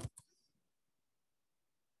welcome.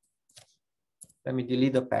 Let me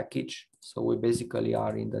delete the package. So we basically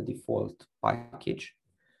are in the default package.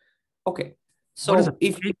 Okay. So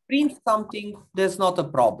if you print something, there's not a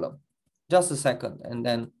problem. Just a second. And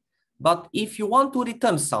then, but if you want to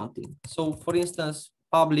return something, so for instance,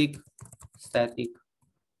 public static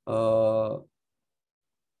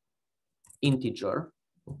integer,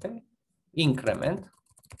 okay, increment,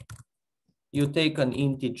 you take an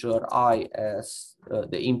integer I as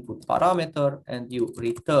the input parameter and you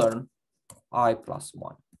return I plus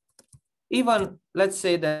 1. Even let's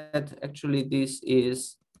say that actually this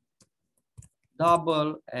is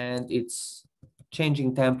double and it's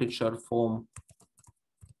changing temperature from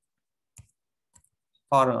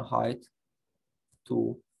Fahrenheit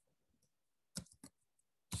to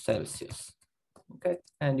Celsius. Okay,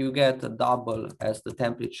 and you get a double as the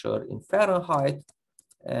temperature in Fahrenheit,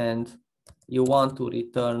 and you want to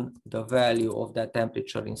return the value of that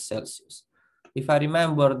temperature in Celsius. If I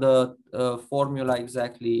remember, the formula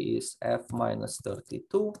exactly is F minus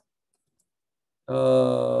 32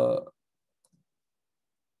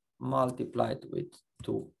 multiplied with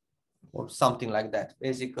 2 or something like that.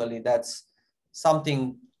 Basically, that's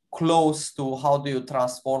something close to how do you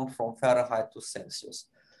transform from Fahrenheit to Celsius.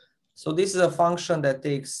 So this is a function that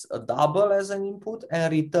takes a double as an input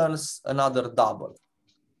and returns another double.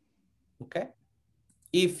 Okay.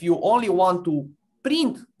 If you only want to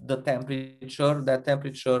print the temperature, that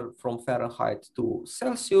temperature from Fahrenheit to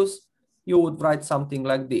Celsius, you would write something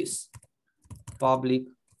like this: public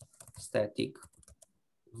static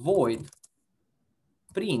void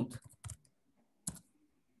print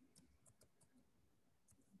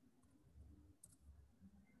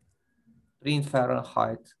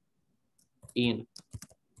Fahrenheit in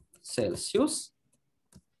Celsius,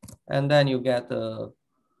 and then you get a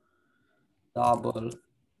double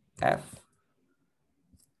F,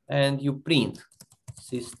 and you print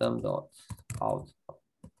system.out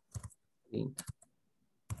print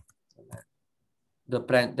the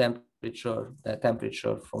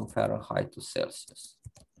temperature from Fahrenheit to Celsius.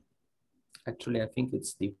 Actually, I think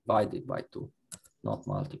it's divided by 2, not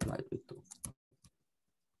multiplied with 2.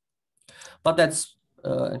 But that's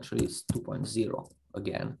actually it's 2.0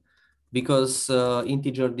 again, because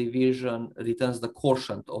integer division returns the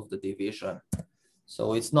quotient of the division.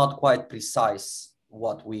 So it's not quite precise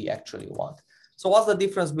what we actually want. So what's the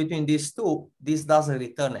difference between these two? This doesn't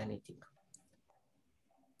return anything.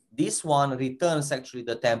 This one returns actually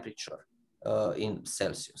the temperature in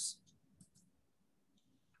Celsius.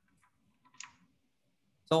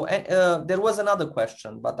 So there was another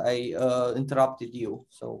question, but I interrupted you.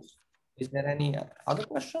 So is there any other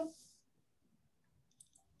question?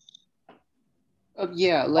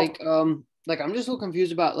 Yeah, like I'm just a little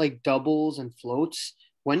confused about like doubles and floats.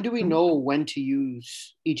 When do we know when to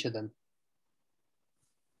use each of them?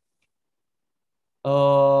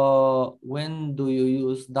 When do you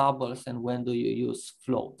use doubles and when do you use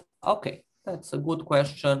float? Okay, that's a good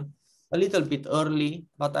question. A little bit early,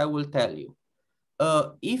 but I will tell you.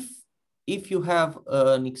 If you have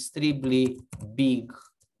an extremely big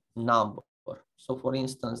number, so for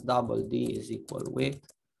instance, double D is equal with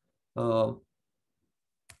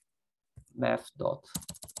math dot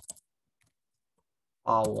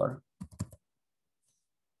power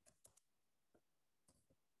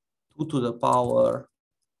 2 to the power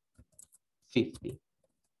 50.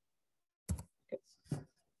 Okay.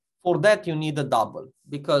 For that, you need a double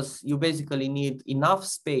because you basically need enough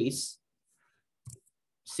space,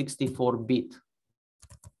 64-bit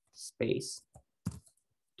space,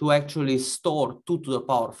 to actually store 2 to the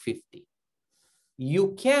power 50.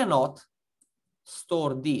 You cannot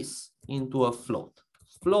store this into a float.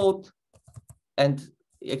 And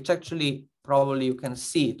it's actually, probably you can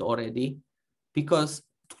see it already, because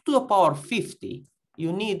 2 to the power 50,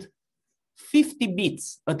 you need 50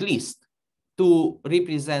 bits at least to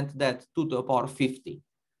represent that 2 to the power 50.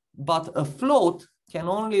 But a float can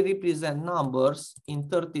only represent numbers in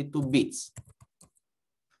 32 bits.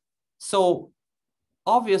 So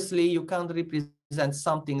obviously you can't represent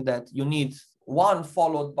something that you need 1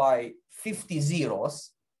 followed by 50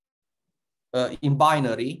 zeros in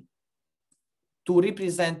binary to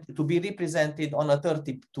be represented on a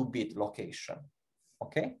 32-bit location.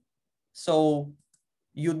 Okay, so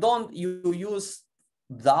you use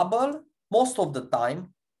double most of the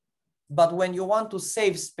time, but when you want to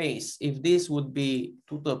save space, if this would be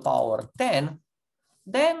 2 to the power 10,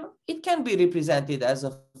 then it can be represented as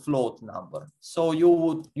a float number. So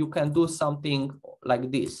you can do something like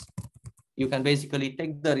this. You can basically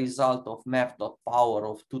take the result of math.power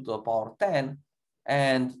of 2 to the power 10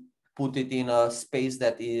 and put it in a space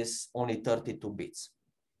that is only 32 bits.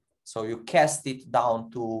 So you cast it down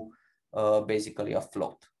to basically a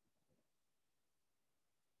float.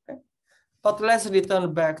 Okay. But let's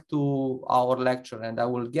return back to our lecture, and I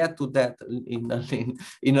will get to that in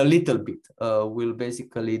a little bit. We'll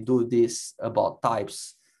basically do this about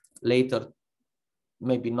types later,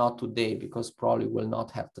 maybe not today, because probably will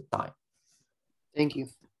not have the time. Thank you.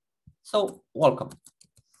 So welcome.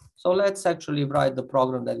 So let's actually write the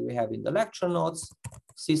program that we have in the lecture notes,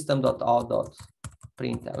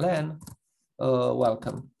 system.out.println,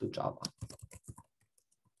 welcome to Java.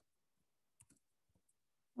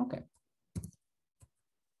 Okay.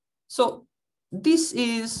 So this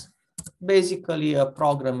is basically a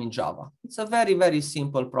program in Java. It's a very, very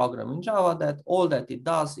simple program in Java that all that it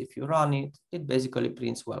does, if you run it, it basically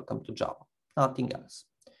prints welcome to Java, nothing else.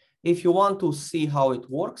 If you want to see how it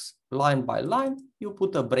works line by line, you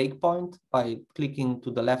put a breakpoint by clicking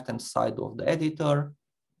to the left-hand side of the editor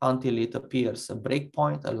until it appears a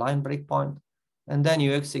breakpoint, a line breakpoint, and then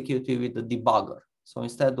you execute it with the debugger. So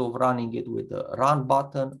instead of running it with the run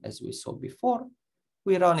button, as we saw before,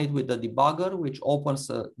 we run it with the debugger, which opens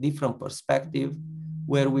a different perspective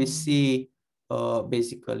where we see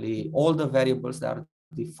basically all the variables that are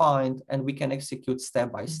defined, and we can execute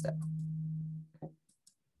step by step.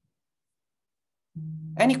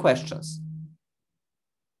 Any questions?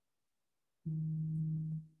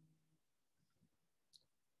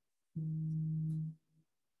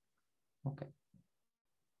 Okay.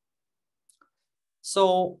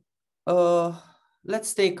 So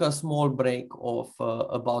let's take a small break of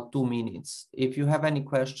about 2 minutes. If you have any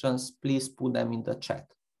questions, please put them in the chat.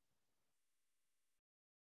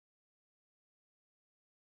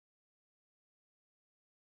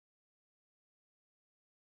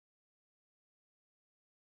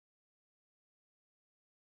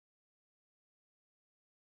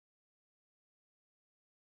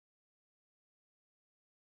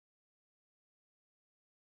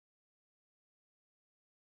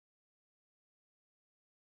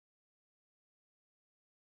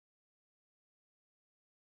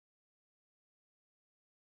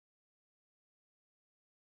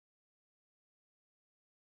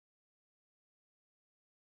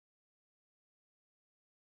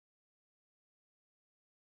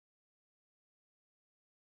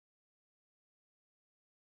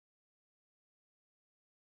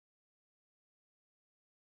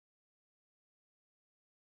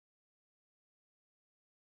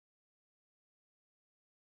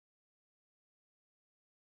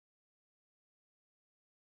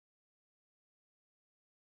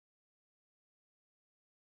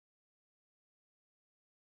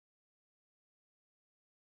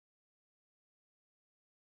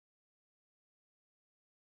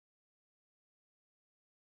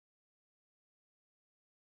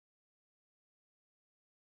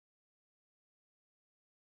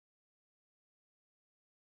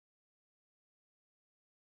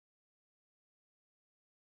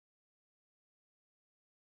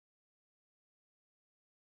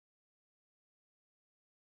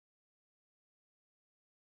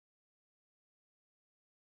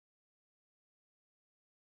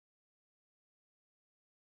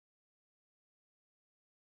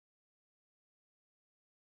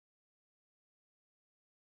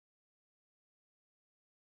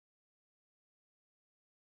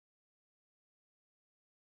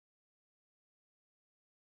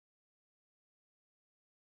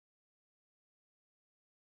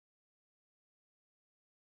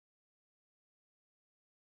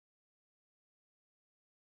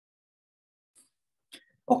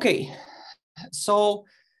 Okay, so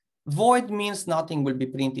void means nothing will be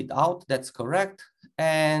printed out. That's correct.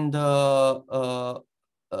 And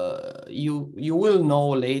you will know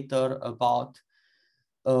later about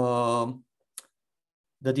the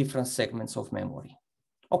different segments of memory.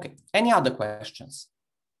 Okay, any other questions?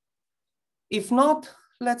 If not,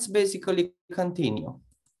 let's basically continue.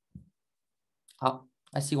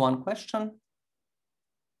 I see one question.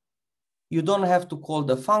 You don't have to call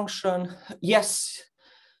the function. Yes,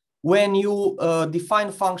 when you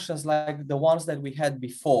define functions like the ones that we had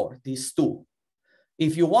before, these two,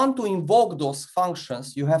 if you want to invoke those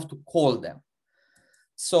functions, you have to call them.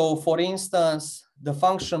 So for instance, the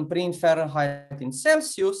function print Fahrenheit in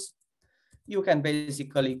Celsius, you can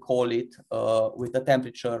basically call it with the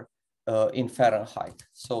temperature in Fahrenheit.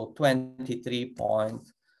 So 23 point,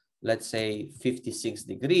 let's say 56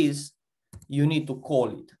 degrees, you need to call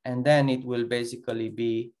it, and then it will basically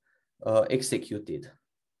be executed.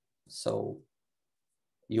 So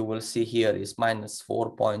you will see here is minus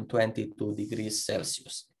 4.22 degrees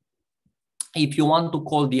Celsius. If you want to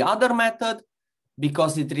call the other method,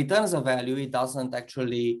 because it returns a value, it doesn't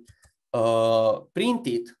actually print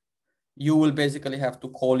it, you will basically have to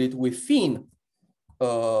call it within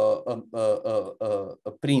a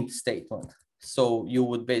print statement. So you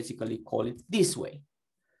would basically call it this way.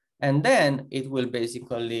 And then it will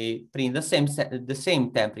basically print the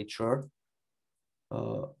same temperature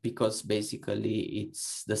because basically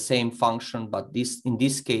it's the same function, but in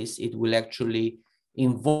this case, it will actually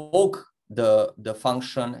invoke the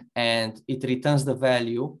function and it returns the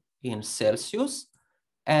value in Celsius,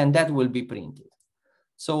 and that will be printed.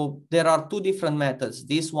 So there are two different methods.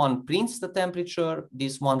 This one prints the temperature,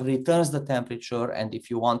 this one returns the temperature, and if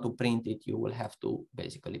you want to print it, you will have to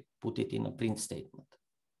basically put it in a print statement.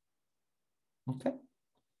 Okay.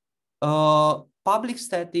 Public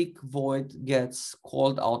static void gets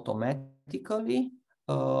called automatically.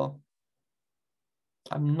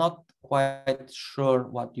 I'm not quite sure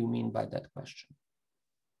what you mean by that question.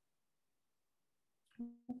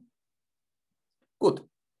 Good.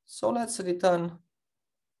 So let's return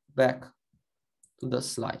back to the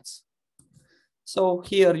slides. So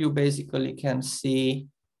here you basically can see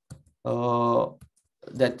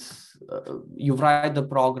that you write the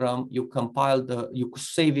program, you compile you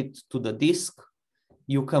save it to the disk,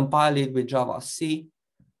 you compile it with Java-C,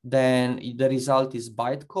 then the result is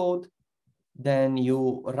bytecode. Then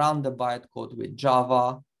you run the bytecode with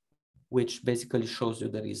Java, which basically shows you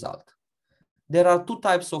the result. There are two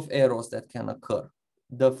types of errors that can occur.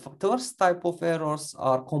 The first type of errors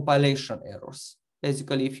are compilation errors.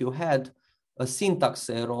 Basically, if you had a syntax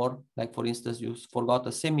error, like for instance, you forgot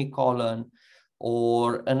a semicolon,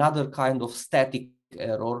 or another kind of static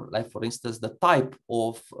error, like for instance, the type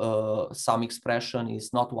of some expression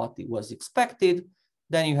is not what it was expected,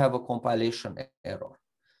 then you have a compilation error.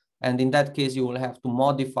 And in that case, you will have to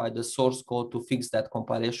modify the source code to fix that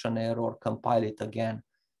compilation error, compile it again.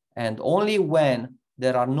 And only when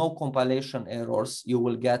there are no compilation errors, you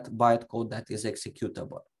will get bytecode that is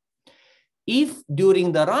executable. If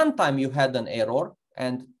during the runtime you had an error,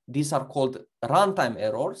 and these are called runtime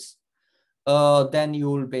errors, then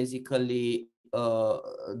you will basically,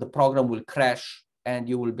 the program will crash and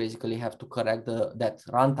you will basically have to correct that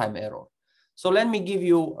runtime error. So let me give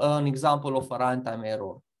you an example of a runtime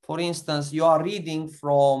error. For instance, you are reading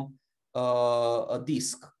from a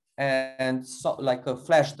disk, and so, like a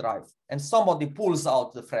flash drive, and somebody pulls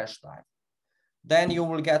out the flash drive. Then you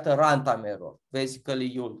will get a runtime error. Basically,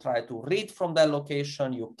 you'll try to read from that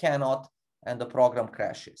location, you cannot, and the program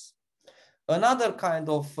crashes. Another kind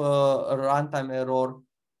of runtime error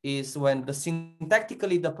is when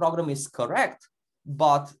syntactically the program is correct,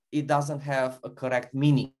 but it doesn't have a correct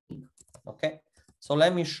meaning. Okay, so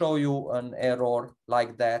let me show you an error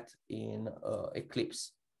like that in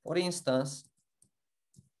Eclipse. For instance,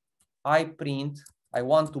 I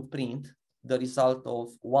want to print the result of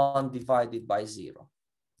 1 divided by 0.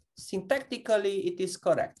 Syntactically, it is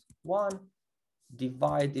correct. 1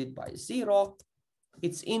 divided by 0.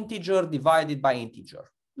 It's integer divided by integer.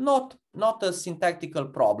 Not a syntactical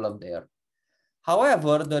problem there.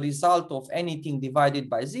 However, the result of anything divided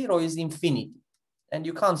by 0 is infinity. And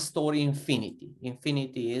you can't store infinity.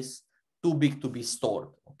 Infinity is too big to be stored.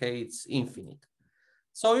 Okay, it's infinite.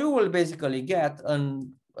 So you will basically get a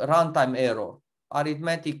runtime error,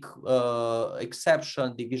 arithmetic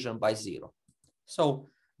exception, division by 0. So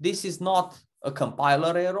this is not a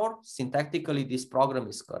compiler error. Syntactically, this program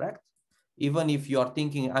is correct. Even if you are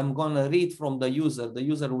thinking, I'm going to read from the user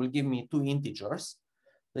will give me 2 integers.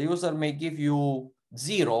 The user may give you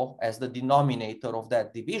 0 as the denominator of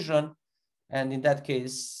that division. And in that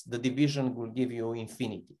case, the division will give you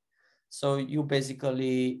infinity. So you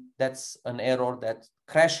basically, that's an error that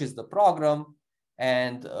crashes the program,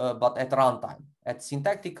 and but at runtime.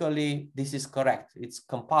 Syntactically, this is correct. It's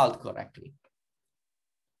compiled correctly.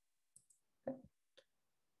 Okay.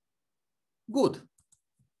 Good.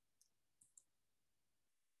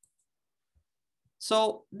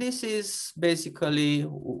 So this is basically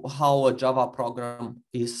how a Java program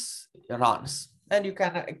runs. And you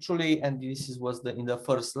can actually, and this was in the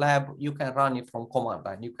first lab, you can run it from command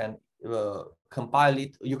line. You can compile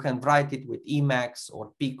it. You can write it with Emacs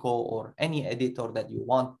or Pico or any editor that you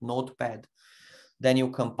want, Notepad. Then you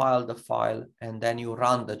compile the file and then you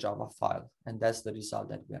run the Java file. And that's the result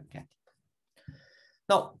that we are getting.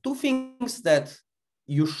 Now, 2 things that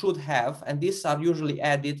you should have, and these are usually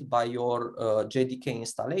added by your JDK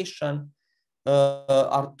installation,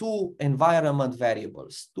 are 2 environment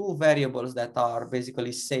variables, 2 variables that are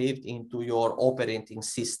basically saved into your operating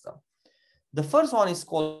system. The first one is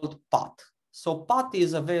called path. So path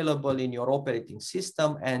is available in your operating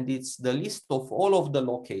system, and it's the list of all of the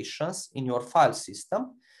locations in your file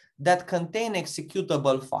system that contain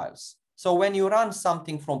executable files. So when you run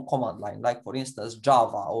something from command line, like for instance,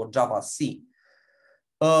 Java or Java-C,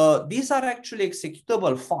 these are actually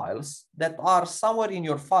executable files that are somewhere in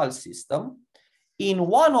your file system in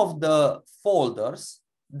one of the folders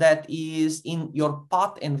that is in your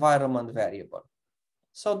path environment variable.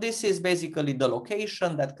 So this is basically the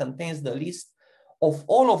location that contains the list of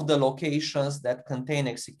all of the locations that contain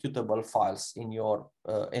executable files in your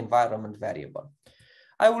environment variable.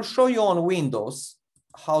 I will show you on Windows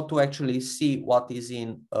how to actually see what is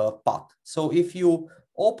in path. So if you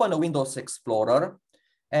open a Windows Explorer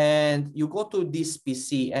and you go to this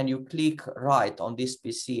PC and you click right on this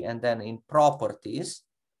PC and then in Properties,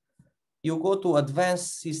 you go to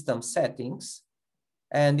Advanced System Settings.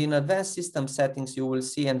 And in Advanced System Settings, you will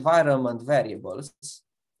see Environment Variables.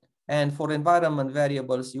 And for environment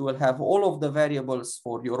variables, you will have all of the variables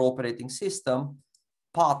for your operating system.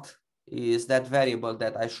 Path is that variable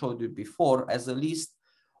that I showed you before as a list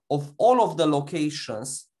of all of the locations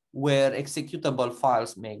where executable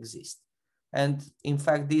files may exist. And in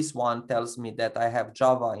fact, this one tells me that I have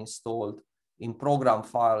Java installed in program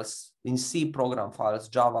files, in C program files,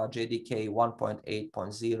 Java JDK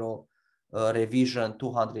 1.8.0, revision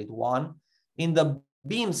 201. In the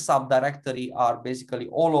bin subdirectory are basically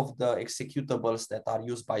all of the executables that are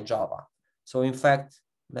used by Java. So in fact,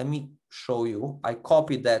 let me show you. I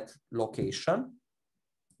copied that location.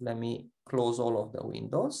 Let me close all of the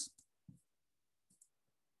windows.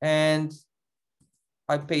 And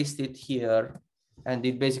I paste it here, and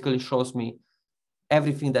it basically shows me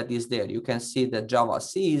everything that is there. You can see that Java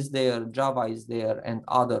C is there, Java is there, and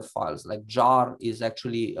other files like jar is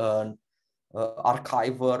actually an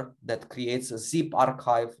archiver that creates a zip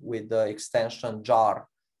archive with the extension jar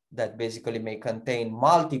that basically may contain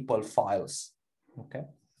multiple files. Okay.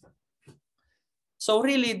 So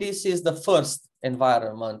really, this is the first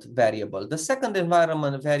environment variable. The second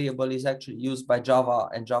environment variable is actually used by Java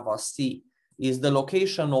and Java C, is the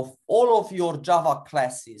location of all of your Java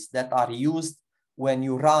classes that are used when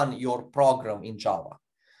you run your program in Java.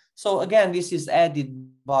 So again, this is added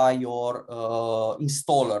by your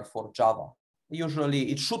installer for Java.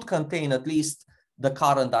 Usually it should contain at least the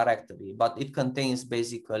current directory, but it contains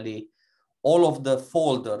basically all of the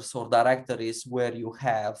folders or directories where you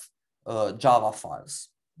have Java files,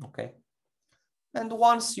 okay? And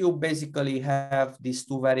once you basically have these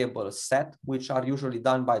two variables set, which are usually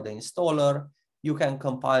done by the installer, you can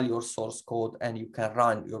compile your source code and you can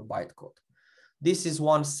run your bytecode. This is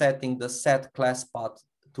one setting, the set class path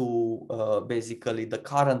to basically the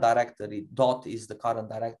current directory. Dot is the current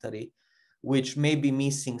directory, which may be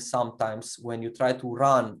missing sometimes when you try to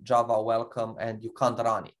run Java welcome and you can't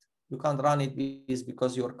run it. You can't run it is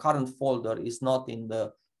because your current folder is not in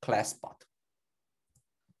the class path.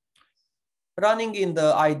 Running in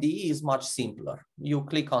the IDE is much simpler. You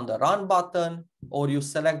click on the run button, or you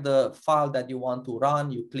select the file that you want to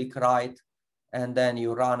run, you click write, and then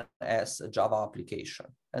you run as a Java application.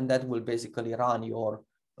 And that will basically run your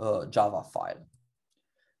Java file.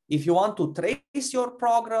 If you want to trace your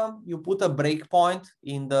program, you put a breakpoint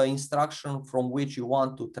in the instruction from which you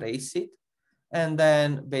want to trace it. And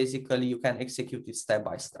then basically you can execute it step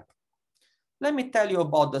by step. Let me tell you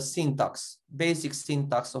about the syntax, basic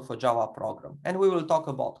syntax of a Java program. And we will talk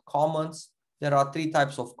about comments. There are three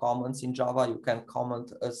types of comments in Java. You can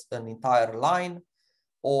comment as an entire line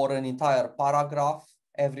or an entire paragraph,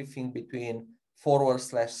 everything between /*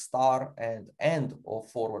 and end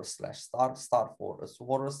of /* star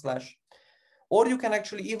 // Or you can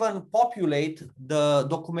actually even populate the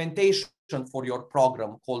documentation for your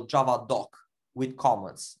program called Java doc with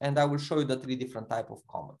comments. And I will show you the three different types of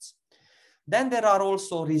comments. Then there are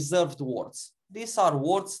also reserved words. These are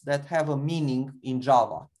words that have a meaning in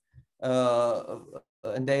Java.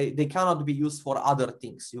 And they cannot be used for other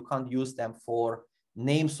things. You can't use them for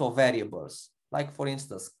names of variables. Like for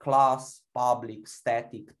instance, class, public,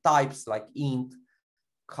 static, types like int,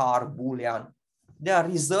 char, boolean. They are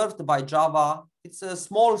reserved by Java. It's a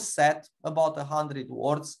small set, about 100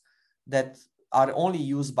 words that are only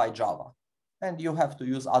used by Java. And you have to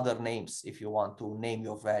use other names if you want to name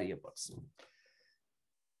your variables.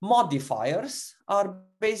 Modifiers are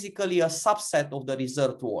basically a subset of the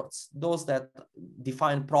reserved words, those that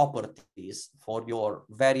define properties for your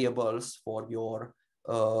variables, for your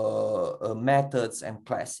methods and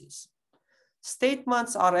classes.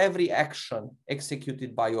 Statements are every action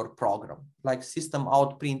executed by your program, like system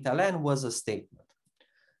out println was a statement.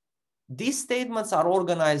 These statements are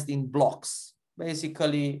organized in blocks.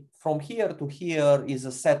 Basically, from here to here is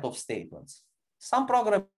a set of statements. Some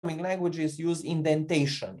programming languages use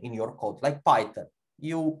indentation in your code, like Python.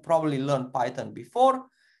 You probably learned Python before.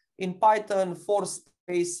 In Python, 4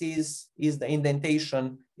 spaces is the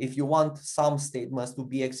indentation if you want some statements to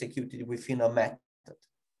be executed within a method.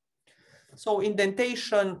 So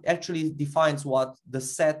indentation actually defines what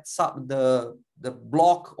the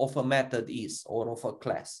block of a method is or of a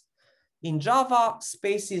class. In Java,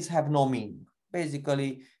 spaces have no meaning.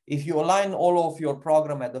 Basically, if you align all of your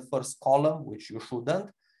program at the first column, which you shouldn't,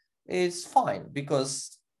 it's fine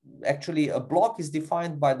because actually a block is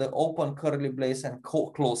defined by the open curly brace and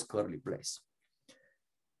close curly brace.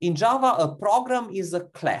 In Java, a program is a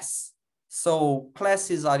class. So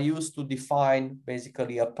classes are used to define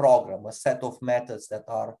basically a program, a set of methods that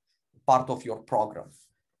are part of your program.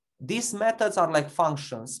 These methods are like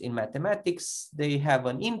functions in mathematics. They have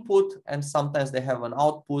an input and sometimes they have an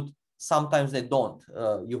output. Sometimes they don't.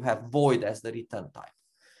 You have void as the return type.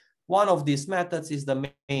 One of these methods is the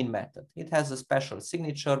main method. It has a special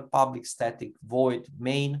signature, public static void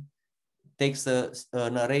main, takes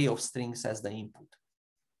an array of strings as the input.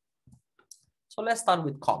 So let's start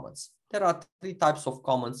with comments. There are three types of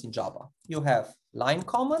comments in Java. You have line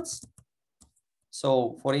comments.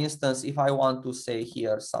 So for instance, if I want to say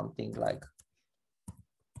here something like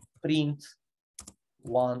print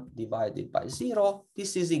 1 divided by 0,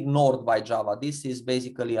 this is ignored by Java. This is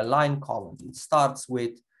basically a line comment. It starts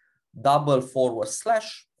with double forward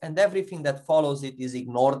slash, and everything that follows it is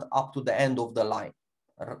ignored up to the end of the line,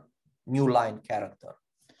 new line character.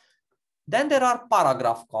 Then there are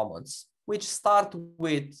paragraph comments, which start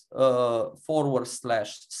with forward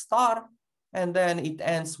slash star, and then it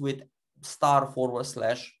ends with star forward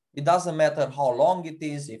slash. It doesn't matter how long it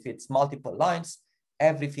is, if it's multiple lines,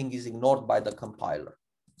 everything is ignored by the compiler.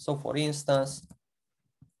 So for instance,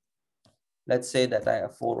 let's say that I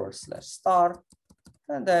have forward slash star,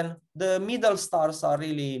 and then the middle stars are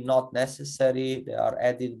really not necessary. They are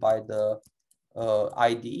added by the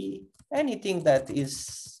IDE. Anything that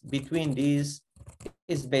is between these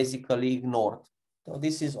is basically ignored. So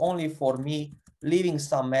this is only for me, leaving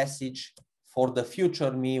some message for the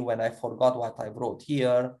future me when I forgot what I wrote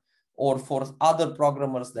here, or for other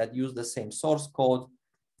programmers that use the same source code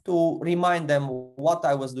to remind them what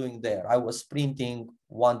I was doing there. I was printing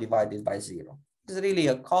 1 divided by 0. It's really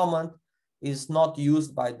a comment. Is not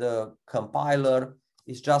used by the compiler.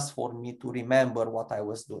 It's just for me to remember what I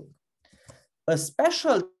was doing. A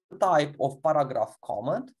special type of paragraph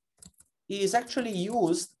comment is actually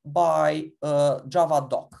used by Java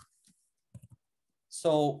doc.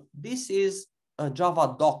 So this is a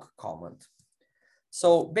Java doc comment.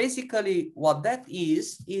 So basically what that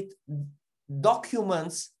is, it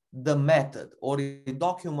documents the method, or it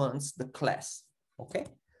documents the class, okay?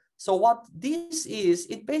 So what this is,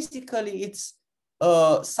 it basically, it's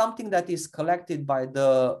something that is collected by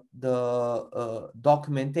the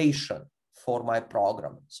documentation for my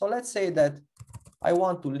program. So let's say that I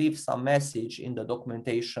want to leave some message in the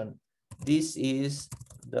documentation. This is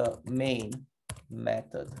the main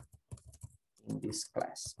method in this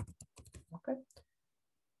class, okay?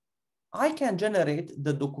 I can generate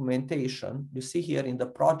the documentation. You see here in the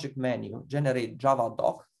project menu, generate Java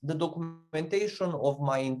doc, the documentation of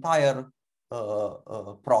my entire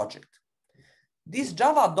project. This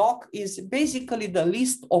Java doc is basically the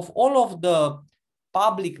list of all of the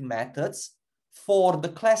public methods for the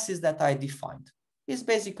classes that I defined. It's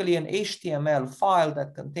basically an HTML file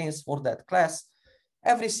that contains for that class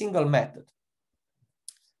every single method.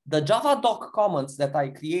 The Java doc comments that I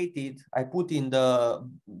created, I put in the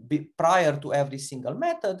prior to every single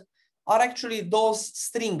method, are actually those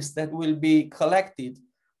strings that will be collected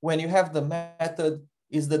when you have the method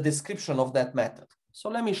is the description of that method. So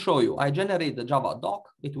let me show you. I generate the Java doc.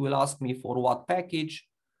 It will ask me for what package,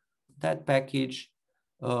 that package,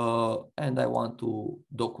 and I want to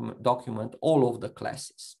document all of the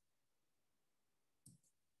classes.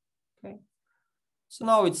 Okay. So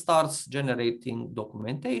now it starts generating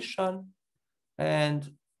documentation.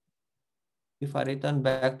 And if I return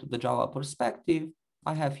back to the Java perspective,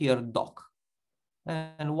 I have here doc.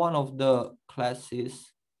 And one of the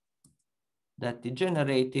classes that it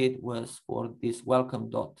generated was for this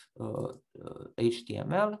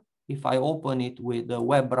welcome.html. If I open it with the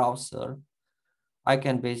web browser, I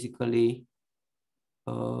can basically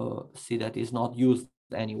see that it's not used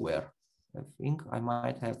anywhere. I think I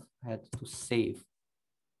might have had to save.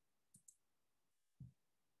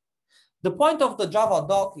 The point of the Java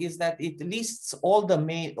doc is that it lists all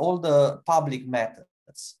the public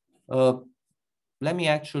methods. Let me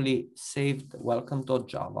actually save the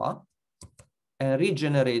welcome.java and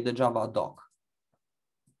regenerate the Java doc.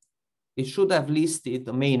 It should have listed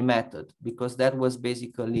the main method because that was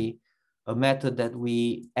basically a method that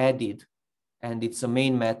we added, and it's a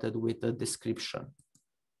main method with a description.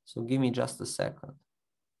 So give me just a second.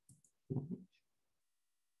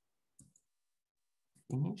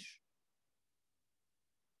 Finish.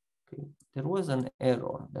 Okay, there was an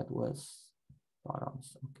error that was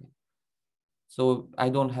params. Okay, so I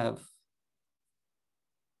don't have,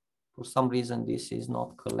 for some reason, this is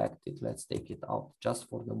not collected. Let's take it out just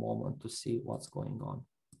for the moment to see what's going on.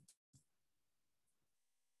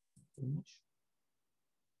 Finish.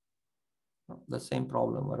 Oh, the same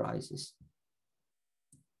problem arises.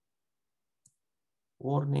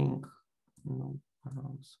 Warning. No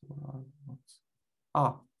params.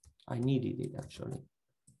 Ah, I needed it actually.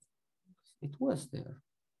 It was there.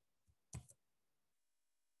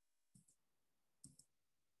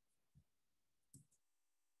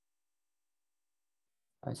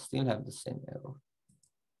 I still have the same error.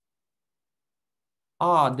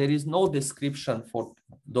 There is no description for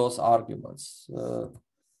those arguments.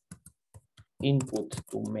 Input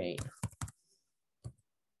to main.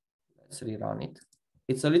 Let's rerun it.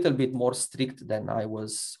 It's a little bit more strict than I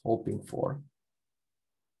was hoping for.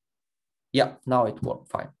 Yeah, now it worked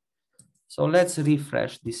fine. So let's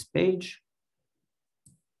refresh this page.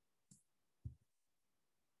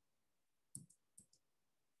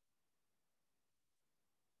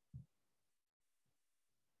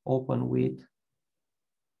 Open with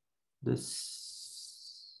the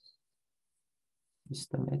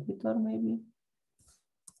system editor, maybe?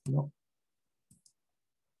 No,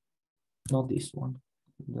 not this one.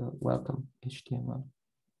 The welcome HTML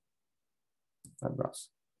web browser.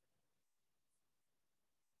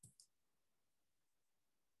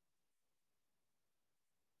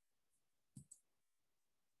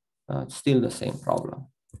 It's still the same problem.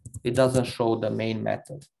 It doesn't show the main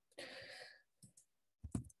method.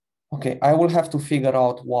 Okay, I will have to figure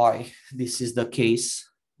out why this is the case,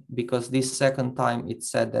 because this second time it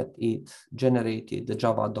said that it generated the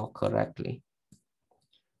Java doc correctly.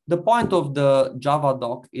 The point of the Java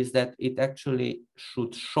doc is that it actually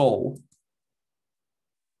should show.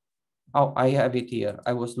 Oh, I have it here.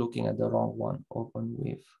 I was looking at the wrong one. Open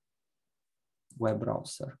with web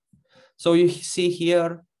browser. So you see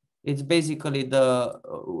here, it's basically the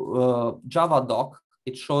Java doc.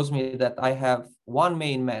 It shows me that I have one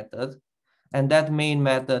main method, and that main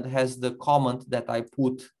method has the comment that I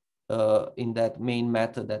put in that main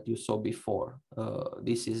method that you saw before.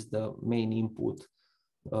 This is the main input,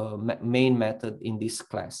 main method in this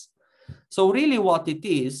class. So really what it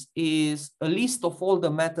is a list of all the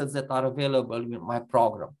methods that are available in my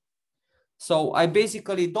program. So I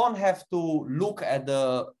basically don't have to look at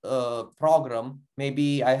the program.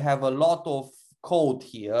 Maybe I have a lot of code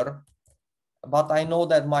here, but I know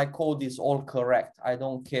that my code is all correct. I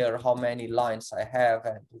don't care how many lines I have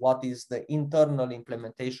and what is the internal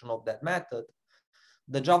implementation of that method.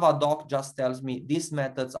 The Java doc just tells me these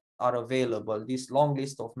methods are available. This long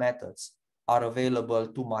list of methods are available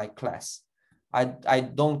to my class. I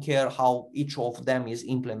don't care how each of them is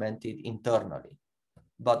implemented internally,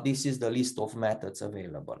 but this is the list of methods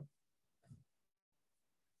available.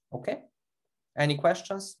 Okay, any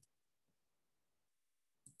questions?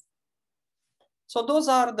 So those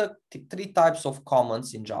are the three types of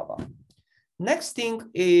comments in Java. Next thing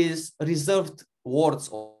is reserved words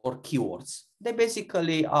or keywords. They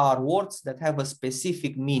basically are words that have a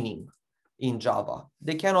specific meaning in Java.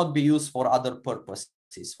 They cannot be used for other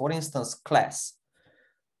purposes. For instance, class.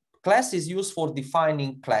 Class is used for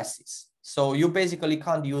defining classes. So you basically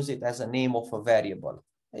can't use it as a name of a variable.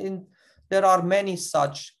 And there are many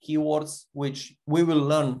such keywords which we will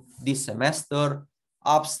learn this semester.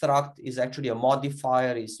 Abstract is actually a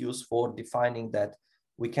modifier, is used for defining that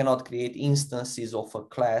we cannot create instances of a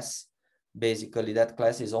class. Basically, that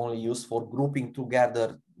class is only used for grouping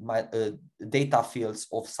together data fields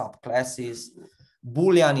of subclasses.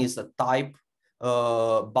 Boolean is a type.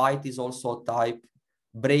 Byte is also a type.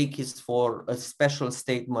 Break is for a special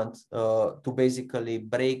statement to basically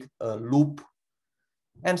break a loop,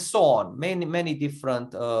 and so on. Many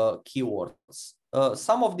different keywords.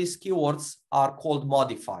 Some of these keywords are called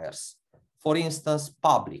modifiers. For instance,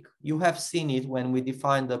 public. You have seen it when we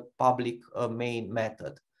define the public main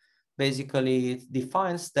method. Basically, it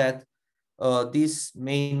defines that this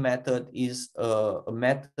main method is a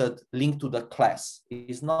method linked to the class.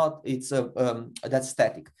 It's not, it's that's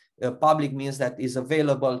static. Public means that is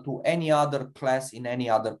available to any other class in any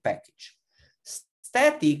other package.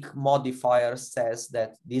 Static modifier says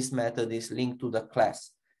that this method is linked to the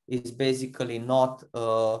class. It's basically not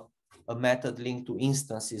a method linked to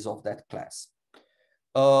instances of that class.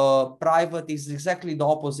 Private is exactly the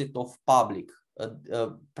opposite of public.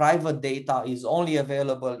 Private data is only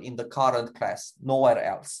available in the current class, nowhere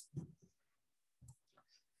else.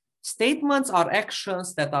 Statements are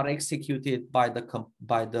actions that are executed by the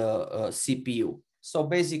CPU. So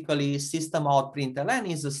basically, system out println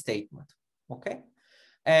is a statement, okay?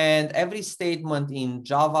 And every statement in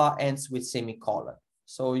Java ends with semicolon.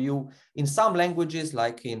 So in some languages,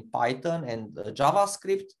 like in Python and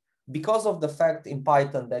JavaScript, because of the fact in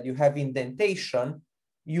Python that you have indentation,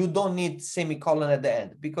 you don't need semicolon at the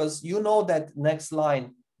end, because you know that next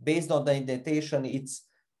line, based on the indentation, it's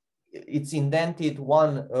indented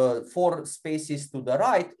 4 spaces to the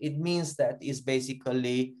right. It means that it's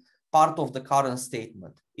basically part of the current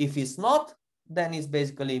statement. If it's not, then it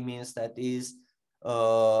basically means that is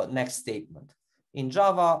next statement. In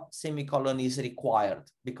Java, semicolon is required,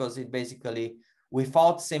 because it basically,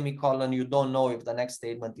 without semicolon, you don't know if the next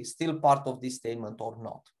statement is still part of this statement or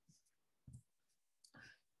not.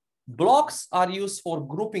 Blocks are used for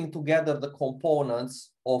grouping together the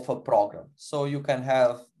components of a program. So you can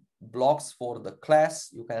have blocks for the class,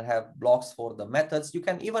 you can have blocks for the methods, you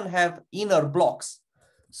can even have inner blocks.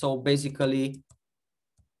 So basically,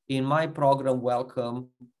 in my program welcome,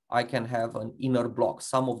 I can have an inner block.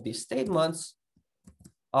 Some of these statements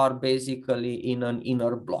are basically in an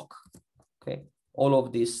inner block. Okay, all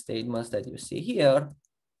of these statements that you see here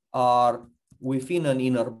are within an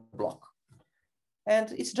inner block.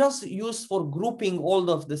 And it's just used for grouping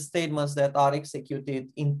all of the statements that are executed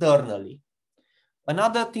internally.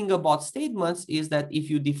 Another thing about statements is that if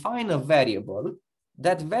you define a variable,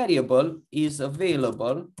 that variable is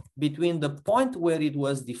available between the point where it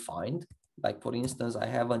was defined, like for instance, I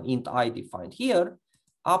have an int I defined here,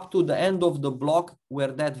 up to the end of the block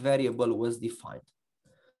where that variable was defined.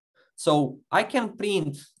 So I can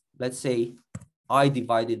print, let's say, I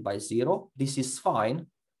divided by 0. This is fine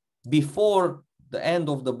before the end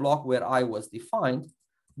of the block where I was defined.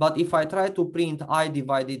 But if I try to print I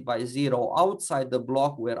divided by 0 outside the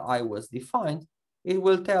block where I was defined, it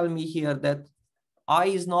will tell me here that I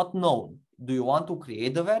is not known. Do you want to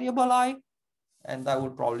create the variable I? And I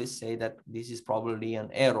would probably say that this is probably an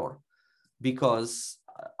error because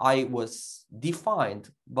I was defined,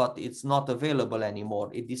 but it's not available anymore.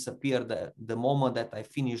 It disappeared the moment that I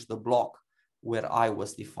finished the block where I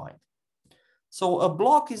was defined. So a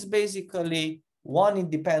block is basically one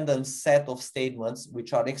independent set of statements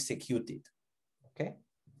which are executed, okay?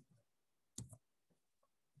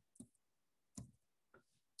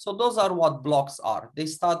 So those are what blocks are. They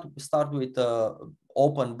start with an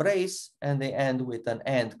open brace and they end with an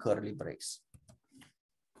end curly brace.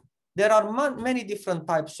 There are many different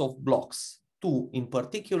types of blocks. Two in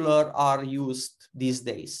particular are used these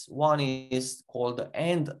days. One is called the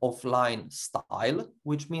end of line style,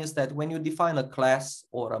 which means that when you define a class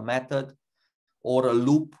or a method or a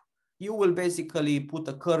loop, you will basically put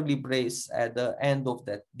a curly brace at the end of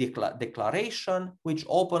that declaration, which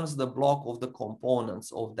opens the block of the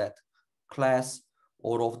components of that class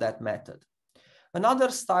or of that method. Another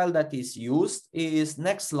style that is used is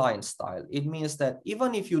next line style. It means that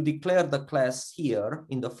even if you declare the class here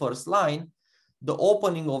in the first line, the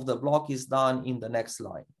opening of the block is done in the next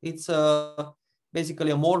line. It's basically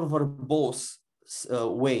a more verbose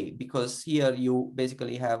way, because here you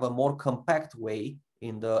basically have a more compact way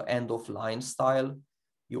in the end of line style.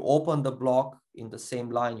 You open the block in the same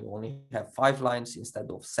line, you only have 5 lines instead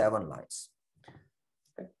of 7 lines.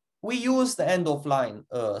 We use the end of line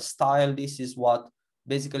style. This is what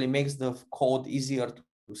basically makes the code easier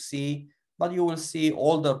to see, but you will see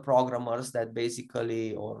older programmers that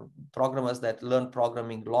basically, or programmers that learned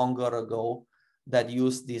programming longer ago, that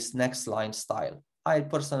use this next line style. I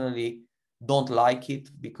personally don't like it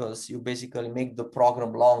because you basically make the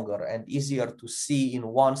program longer and easier to see in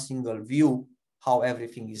one single view how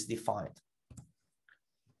everything is defined.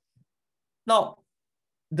 Now,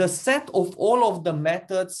 the set of all of the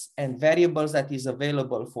methods and variables that is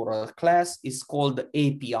available for a class is called the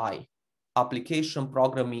API, Application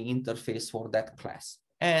Programming Interface, for that class.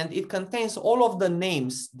 And it contains all of the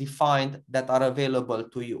names defined that are available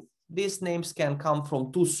to you. These names can come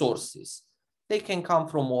from 2 sources. They can come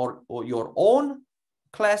from your own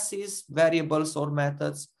classes, variables, or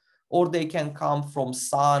methods, or they can come from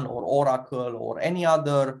Sun or Oracle or any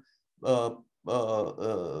other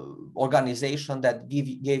organization that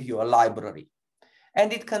gave you a library.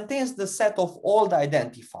 And it contains the set of all the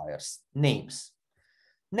identifiers, names.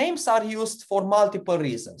 Names are used for multiple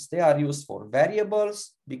reasons. They are used for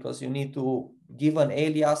variables because you need to give an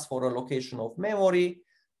alias for a location of memory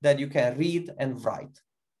that you can read and write.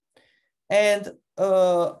 And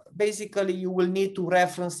basically you will need to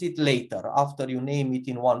reference it later. After you name it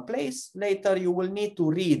in one place, later you will need to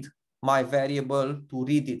read my variable, to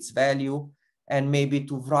read its value, and maybe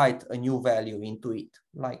to write a new value into it.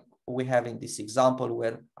 Like we have in this example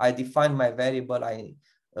where I defined my variable, I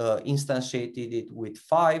instantiated it with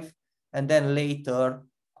 5, and then later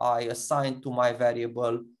I assigned to my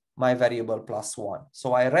variable plus 1.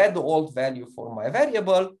 So I read the old value for my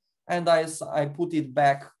variable and I put it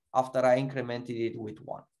back after I incremented it with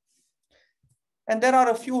 1. And there are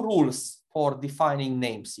a few rules for defining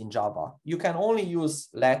names in Java. You can only use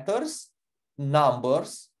letters,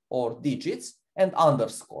 numbers, or digits, and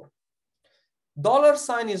underscore.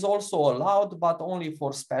 $sign is also allowed, but only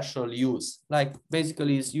for special use. Like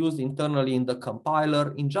basically it's used internally in the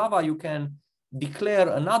compiler. In Java, you can declare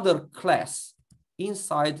another class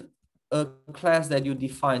inside a class that you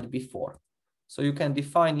defined before. So you can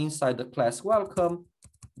define inside the class welcome,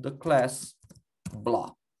 the class blah,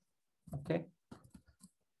 okay?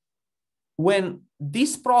 When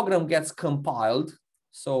this program gets compiled,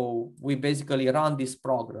 So we basically run this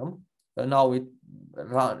program. Now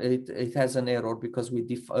it has an error because we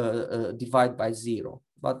divide by 0.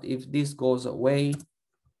 But if this goes away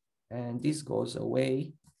and this goes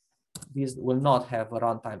away, this will not have a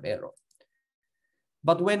runtime error.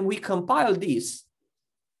 But when we compile this,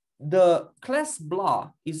 the class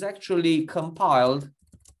blah is actually compiled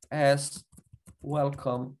as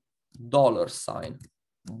welcome $sign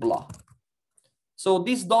blah. So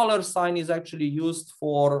this $sign is actually used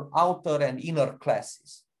for outer and inner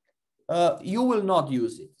classes. You will not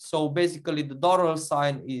use it. So basically the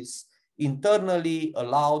 $sign is internally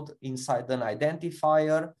allowed inside an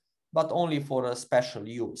identifier, but only for a special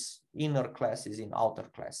use, inner classes in outer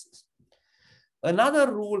classes.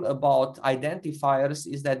 Another rule about identifiers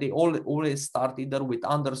is that they always start either with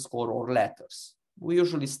underscore or letters. We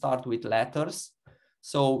usually start with letters,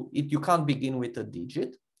 so you can't begin with a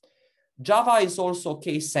digit. Java is also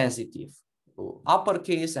case sensitive.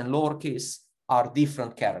 Uppercase and lowercase are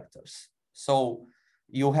different characters. So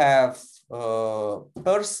you have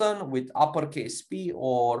person with uppercase P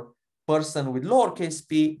or person with lowercase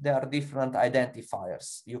p, they are different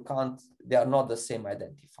identifiers. They are not the same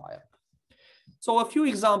identifier. So a few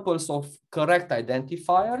examples of correct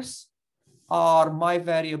identifiers are my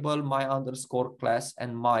variable, my underscore class,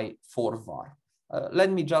 and my for var.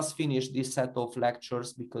 Let me just finish this set of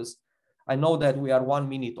lectures because I know that we are 1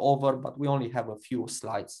 minute over, but we only have a few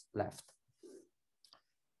slides left.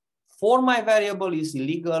 For my variable is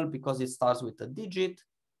illegal because it starts with a digit.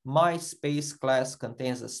 My space class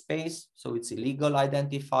contains a space, so it's illegal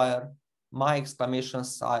identifier. My exclamation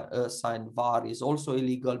sign var is also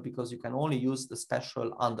illegal because you can only use the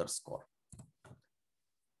special underscore.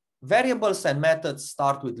 Variables and methods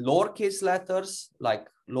start with lowercase letters like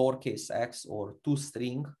lowercase x or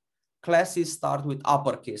toString. Classes start with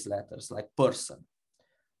uppercase letters like person.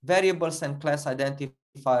 Variables and class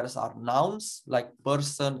identifiers are nouns, like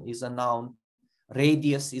person is a noun,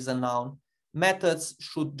 radius is a noun. Methods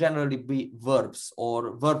should generally be verbs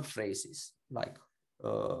or verb phrases, like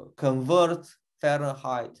convert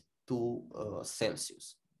Fahrenheit to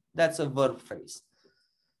Celsius. That's a verb phrase.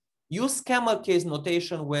 Use camel case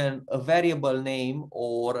notation when a variable name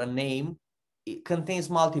or a name contains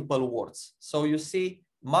multiple words. So you see,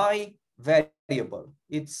 my variable,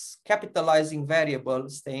 it's capitalizing variable,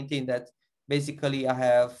 stating that basically I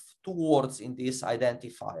have 2 words in this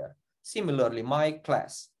identifier. Similarly, my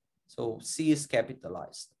class, so C is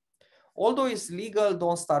capitalized. Although it's legal,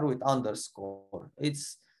 don't start with underscore.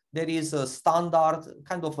 There is a standard,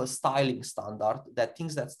 kind of a styling standard, that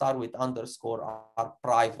things that start with underscore are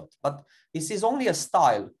private. But this is only a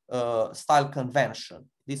style convention.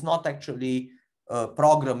 It's not actually a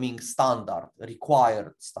programming standard,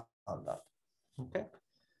 required standard. Okay.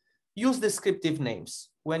 Use descriptive names.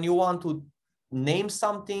 When you want to name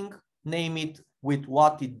something, name it with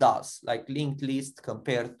what it does, like linked list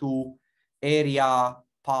compared to area,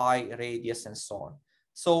 pi, radius, and so on.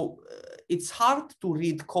 So it's hard to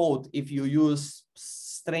read code if you use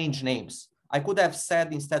strange names. I could have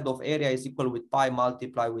said instead of area is equal with pi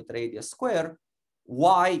multiplied with radius square,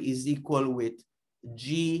 y is equal with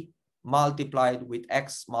g multiplied with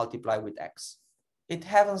x multiplied with x.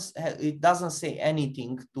 It doesn't say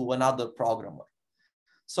anything to another programmer.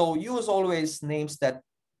 So use always names that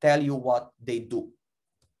tell you what they do.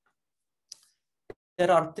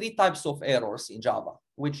 There are 3 types of errors in Java,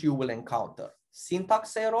 which you will encounter.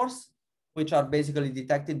 Syntax errors, which are basically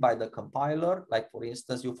detected by the compiler. Like for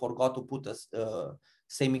instance, you forgot to put a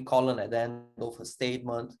semicolon at the end of a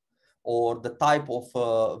statement, or the type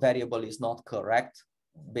of variable is not correct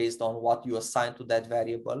based on what you assign to that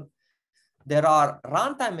variable. There are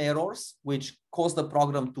runtime errors, which cause the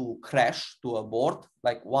program to crash, to abort,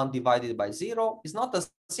 like 1 divided by 0. It's not a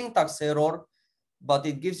syntax error, but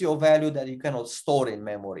it gives you a value that you cannot store in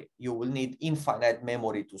memory. You will need infinite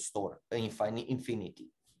memory to store infinity.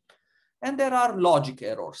 And there are logic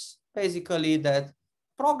errors, basically that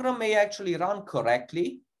program may actually run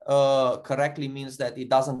correctly. Correctly means that it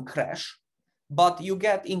doesn't crash, but you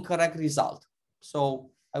get incorrect result. So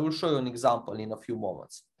I will show you an example in a few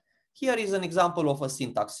moments. Here is an example of a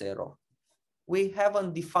syntax error. We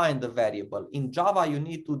haven't defined the variable. In Java, you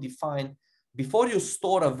need to define, before you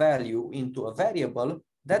store a value into a variable,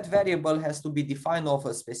 that variable has to be defined of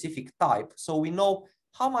a specific type. So we know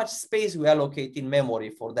how much space we allocate in memory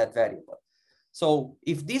for that variable. So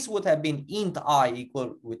if this would have been int I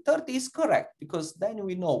equal with 30 is correct, because then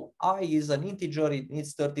we know I is an integer, it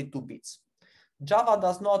needs 32 bits. Java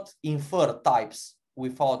does not infer types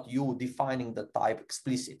without you defining the type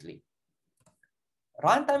explicitly.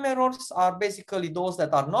 Runtime errors are basically those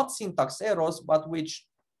that are not syntax errors, but which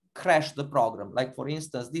crash the program. Like for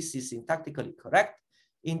instance, this is syntactically correct,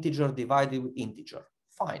 integer divided with integer,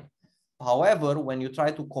 fine. However, when you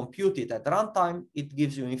try to compute it at runtime, it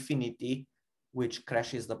gives you infinity, which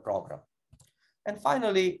crashes the program. And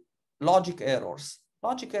finally, logic errors.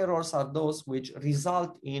 Logic errors are those which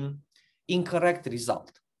result in incorrect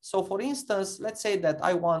result. So for instance, let's say that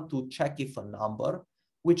I want to check if a number,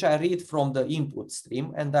 which I read from the input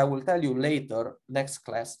stream, and I will tell you later, next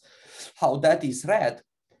class, how that is read,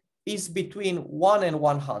 is between 1 and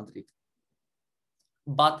 100.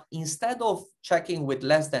 But instead of checking with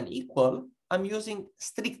less than equal, I'm using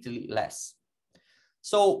strictly less.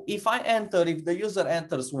 So if the user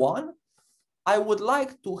enters 1, I would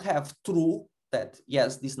like to have true that,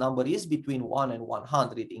 yes, this number is between 1 and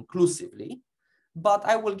 100 inclusively, but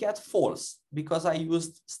I will get false because I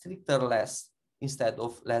used stricter less instead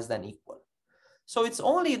of less than equal. So it's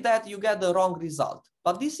only that you get the wrong result.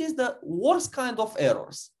 But this is the worst kind of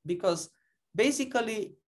errors because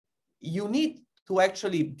basically you need to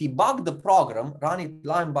actually debug the program, run it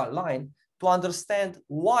line by line to understand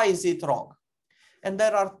why is it wrong. And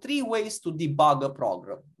there are 3 ways to debug a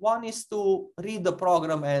program. One is to read the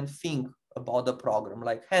program and think about the program,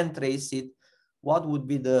 like hand trace it. What would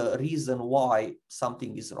be the reason why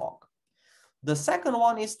something is wrong? The second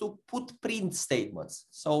one is to put print statements.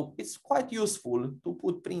 So it's quite useful to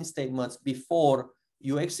put print statements before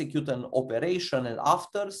you execute an operation and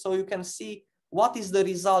after, so you can see what is the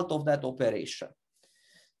result of that operation.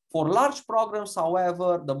 For large programs,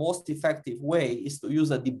 however, the most effective way is to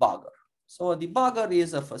use a debugger. So a debugger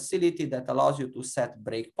is a facility that allows you to set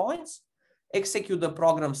breakpoints, execute the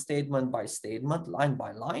program statement by statement, line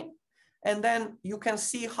by line, and then you can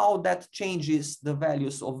see how that changes the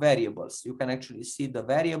values of variables. You can actually see the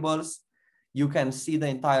variables, you can see the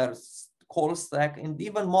entire call stack, and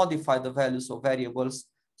even modify the values of variables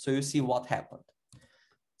so you see what happened.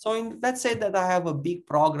 So let's say that I have a big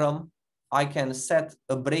program, I can set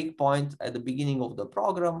a breakpoint at the beginning of the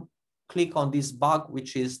program, click on this bug,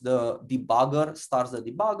 which is the debugger, starts the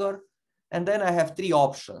debugger, and then I have 3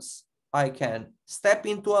 options. I can step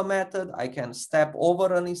into a method, I can step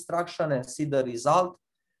over an instruction and see the result,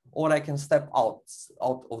 or I can step out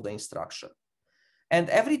of the instruction. And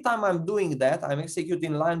every time I'm doing that, I'm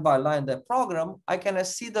executing line by line the program, I can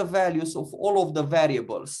see the values of all of the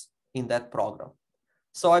variables in that program.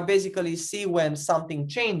 So I basically see when something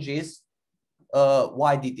changes,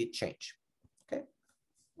 why did it change? Okay,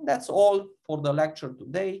 that's all for the lecture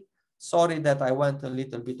today. Sorry that I went a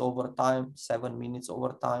little bit over time, 7 minutes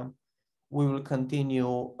over time. We will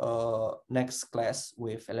continue next class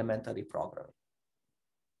with elementary programming.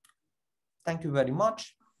 Thank you very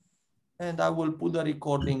much. And I will put the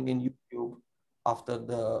recording in YouTube after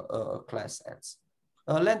the class ends.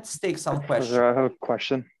 Let's take some questions. I have a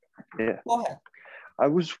question. Yeah. Go ahead. I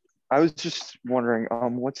was just wondering,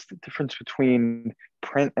 what's the difference between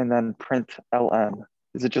print and then print ln?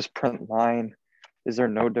 Is it just print line? Is there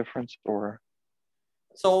no difference or?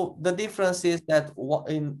 So the difference is that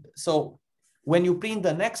when you print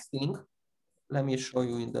the next thing, let me show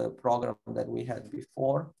you in the program that we had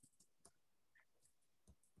before.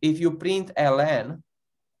 If you print ln,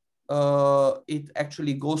 it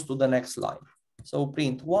actually goes to the next line. So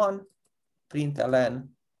print 1, print ln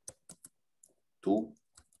 2.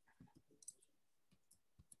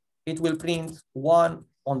 It will print 1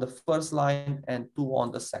 on the first line and 2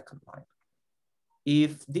 on the second line.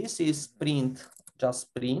 If this is print,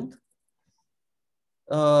 just print,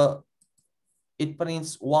 it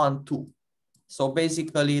prints 1, 2. So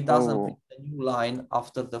basically it doesn't print a new line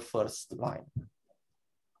after the first line.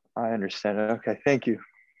 I understand. Okay, thank you.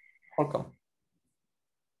 Welcome.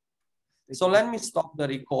 So let me stop the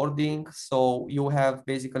recording. So you have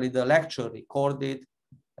basically the lecture recorded.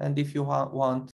 And if you want